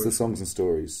 Then there's the songs and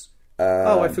stories.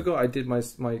 I forgot I did my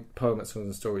poem at Songs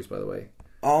and Stories, by the way.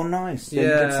 Oh, nice. Yeah, you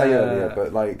did say earlier,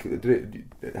 but like,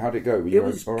 how did it go? It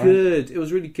was good. It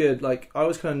was really good. Like, I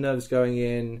was kind of nervous going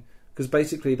in, because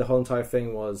basically the whole entire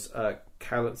thing was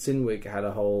Sinwig had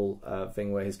a whole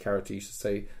thing where his character used to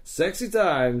say "sexy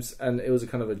times," and it was a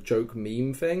kind of a joke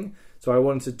meme thing. So I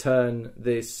wanted to turn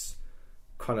this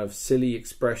kind of silly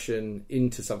expression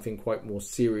into something quite more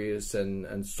serious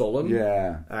and solemn.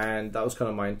 Yeah, and that was kind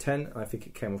of my intent. I think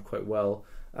it came off quite well.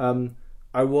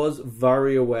 I was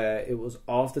very aware it was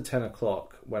after 10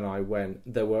 o'clock when I went.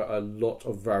 There were a lot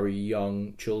of very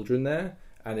young children there,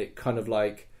 and it kind of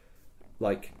like,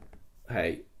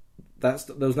 hey, there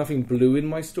was nothing blue in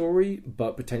my story,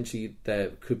 but potentially there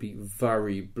could be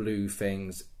very blue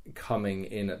things coming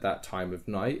in at that time of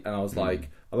night. And I was like,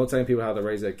 I'm not telling people how to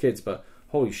raise their kids, but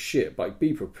holy shit, like,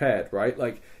 be prepared, right?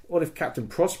 Like, what if Captain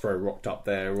Prospero rocked up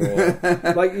there? Or,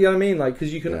 like, you know what I mean? Like,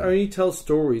 because you can only tell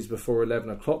stories before 11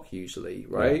 o'clock usually,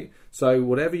 right? Yeah. So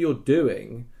whatever you're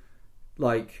doing,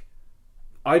 like,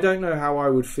 I don't know how I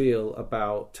would feel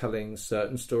about telling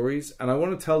certain stories, and I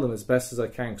want to tell them as best as I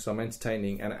can because I'm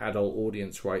entertaining an adult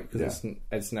audience, right? Because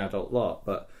it's an adult lot.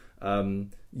 But,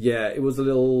 it was a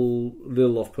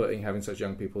little off-putting having such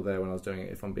young people there when I was doing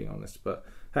it, if I'm being honest. But,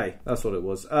 hey, that's what it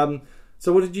was.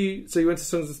 So what did you... So you went to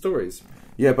Songs and Stories?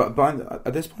 Yeah, but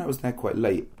at this point I was there quite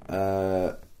late.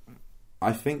 I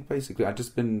think basically I'd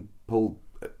been pulled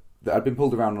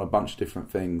around on a bunch of different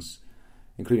things,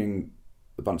 including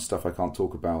a bunch of stuff I can't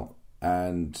talk about,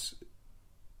 and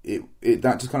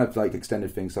that just kind of like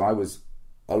extended things. So I was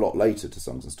a lot later to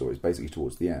Songs and Stories, basically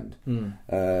towards the end.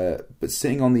 But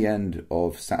sitting on the end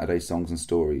of Saturday Songs and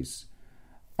Stories,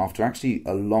 after actually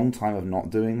a long time of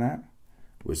not doing that,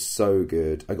 was so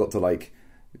good. I got to like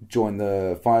join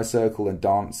the fire circle and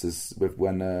dance with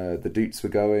when the Doots were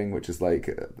going, which is like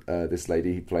this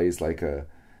lady who plays like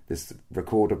this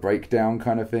recorder breakdown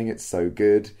kind of thing. It's so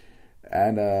good.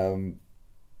 And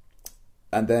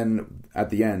then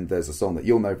at the end there's a song that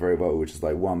you'll know very well, which is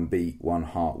like one beat, one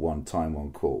heart, one time,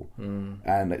 one call.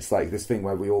 And it's like this thing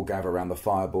where we all gather around the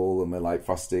fireball and we're like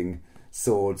thrusting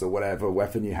swords or whatever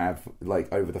weapon you have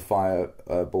like over the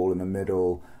fireball in the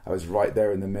middle. I was right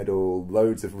there in the middle,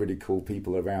 loads of really cool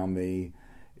people around me.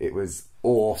 It was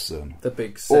awesome. The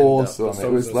big awesome.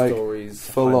 It was like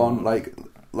full on, like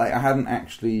I hadn't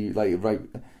actually like, right,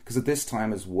 because at this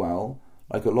time as well,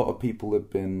 like a lot of people had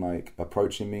been like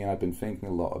approaching me, and I've been thinking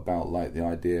a lot about like the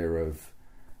idea of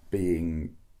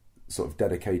being sort of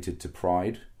dedicated to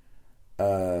Pride.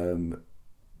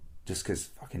 Just because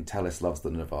fucking Tellis loves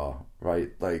the Navarre, right?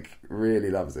 Like,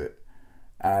 really loves it.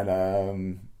 And,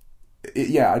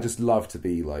 I just love to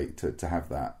be, like, to have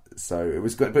that. So it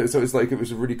was good. But so it's like, it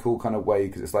was a really cool kind of way,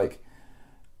 because it's like,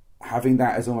 having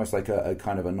that as almost like a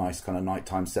kind of a nice kind of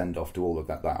nighttime send off to all of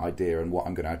that idea and what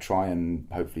I'm going to try and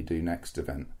hopefully do next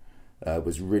event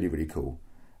was really, really cool.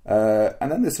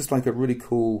 And then there's just like a really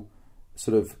cool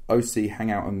sort of OC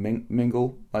hangout and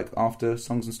mingle like after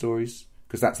songs and stories,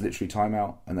 because that's literally time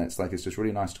out, and it's just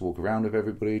really nice to walk around with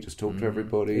everybody, just talk to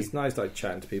everybody. It's nice like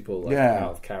chatting to people like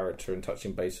out of character and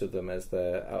touching base with them as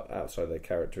they're outside their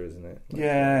character, isn't it? Like,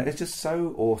 it's just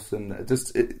so awesome.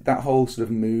 That whole sort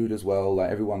of mood as well,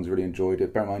 like everyone's really enjoyed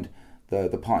it. Bear in mind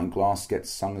the Parting Glass gets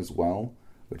sung as well,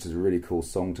 which is a really cool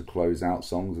song to close out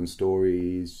songs and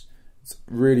stories. It's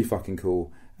really fucking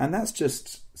cool. And that's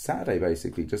just Saturday,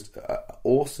 basically. Just an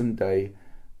awesome day.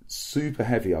 Super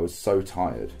heavy. I was so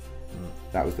tired.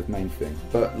 That was the main thing.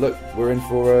 But look, we're in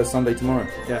for Sunday tomorrow.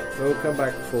 Yeah, we'll come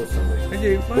back before Sunday. Thank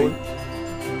you. Bye.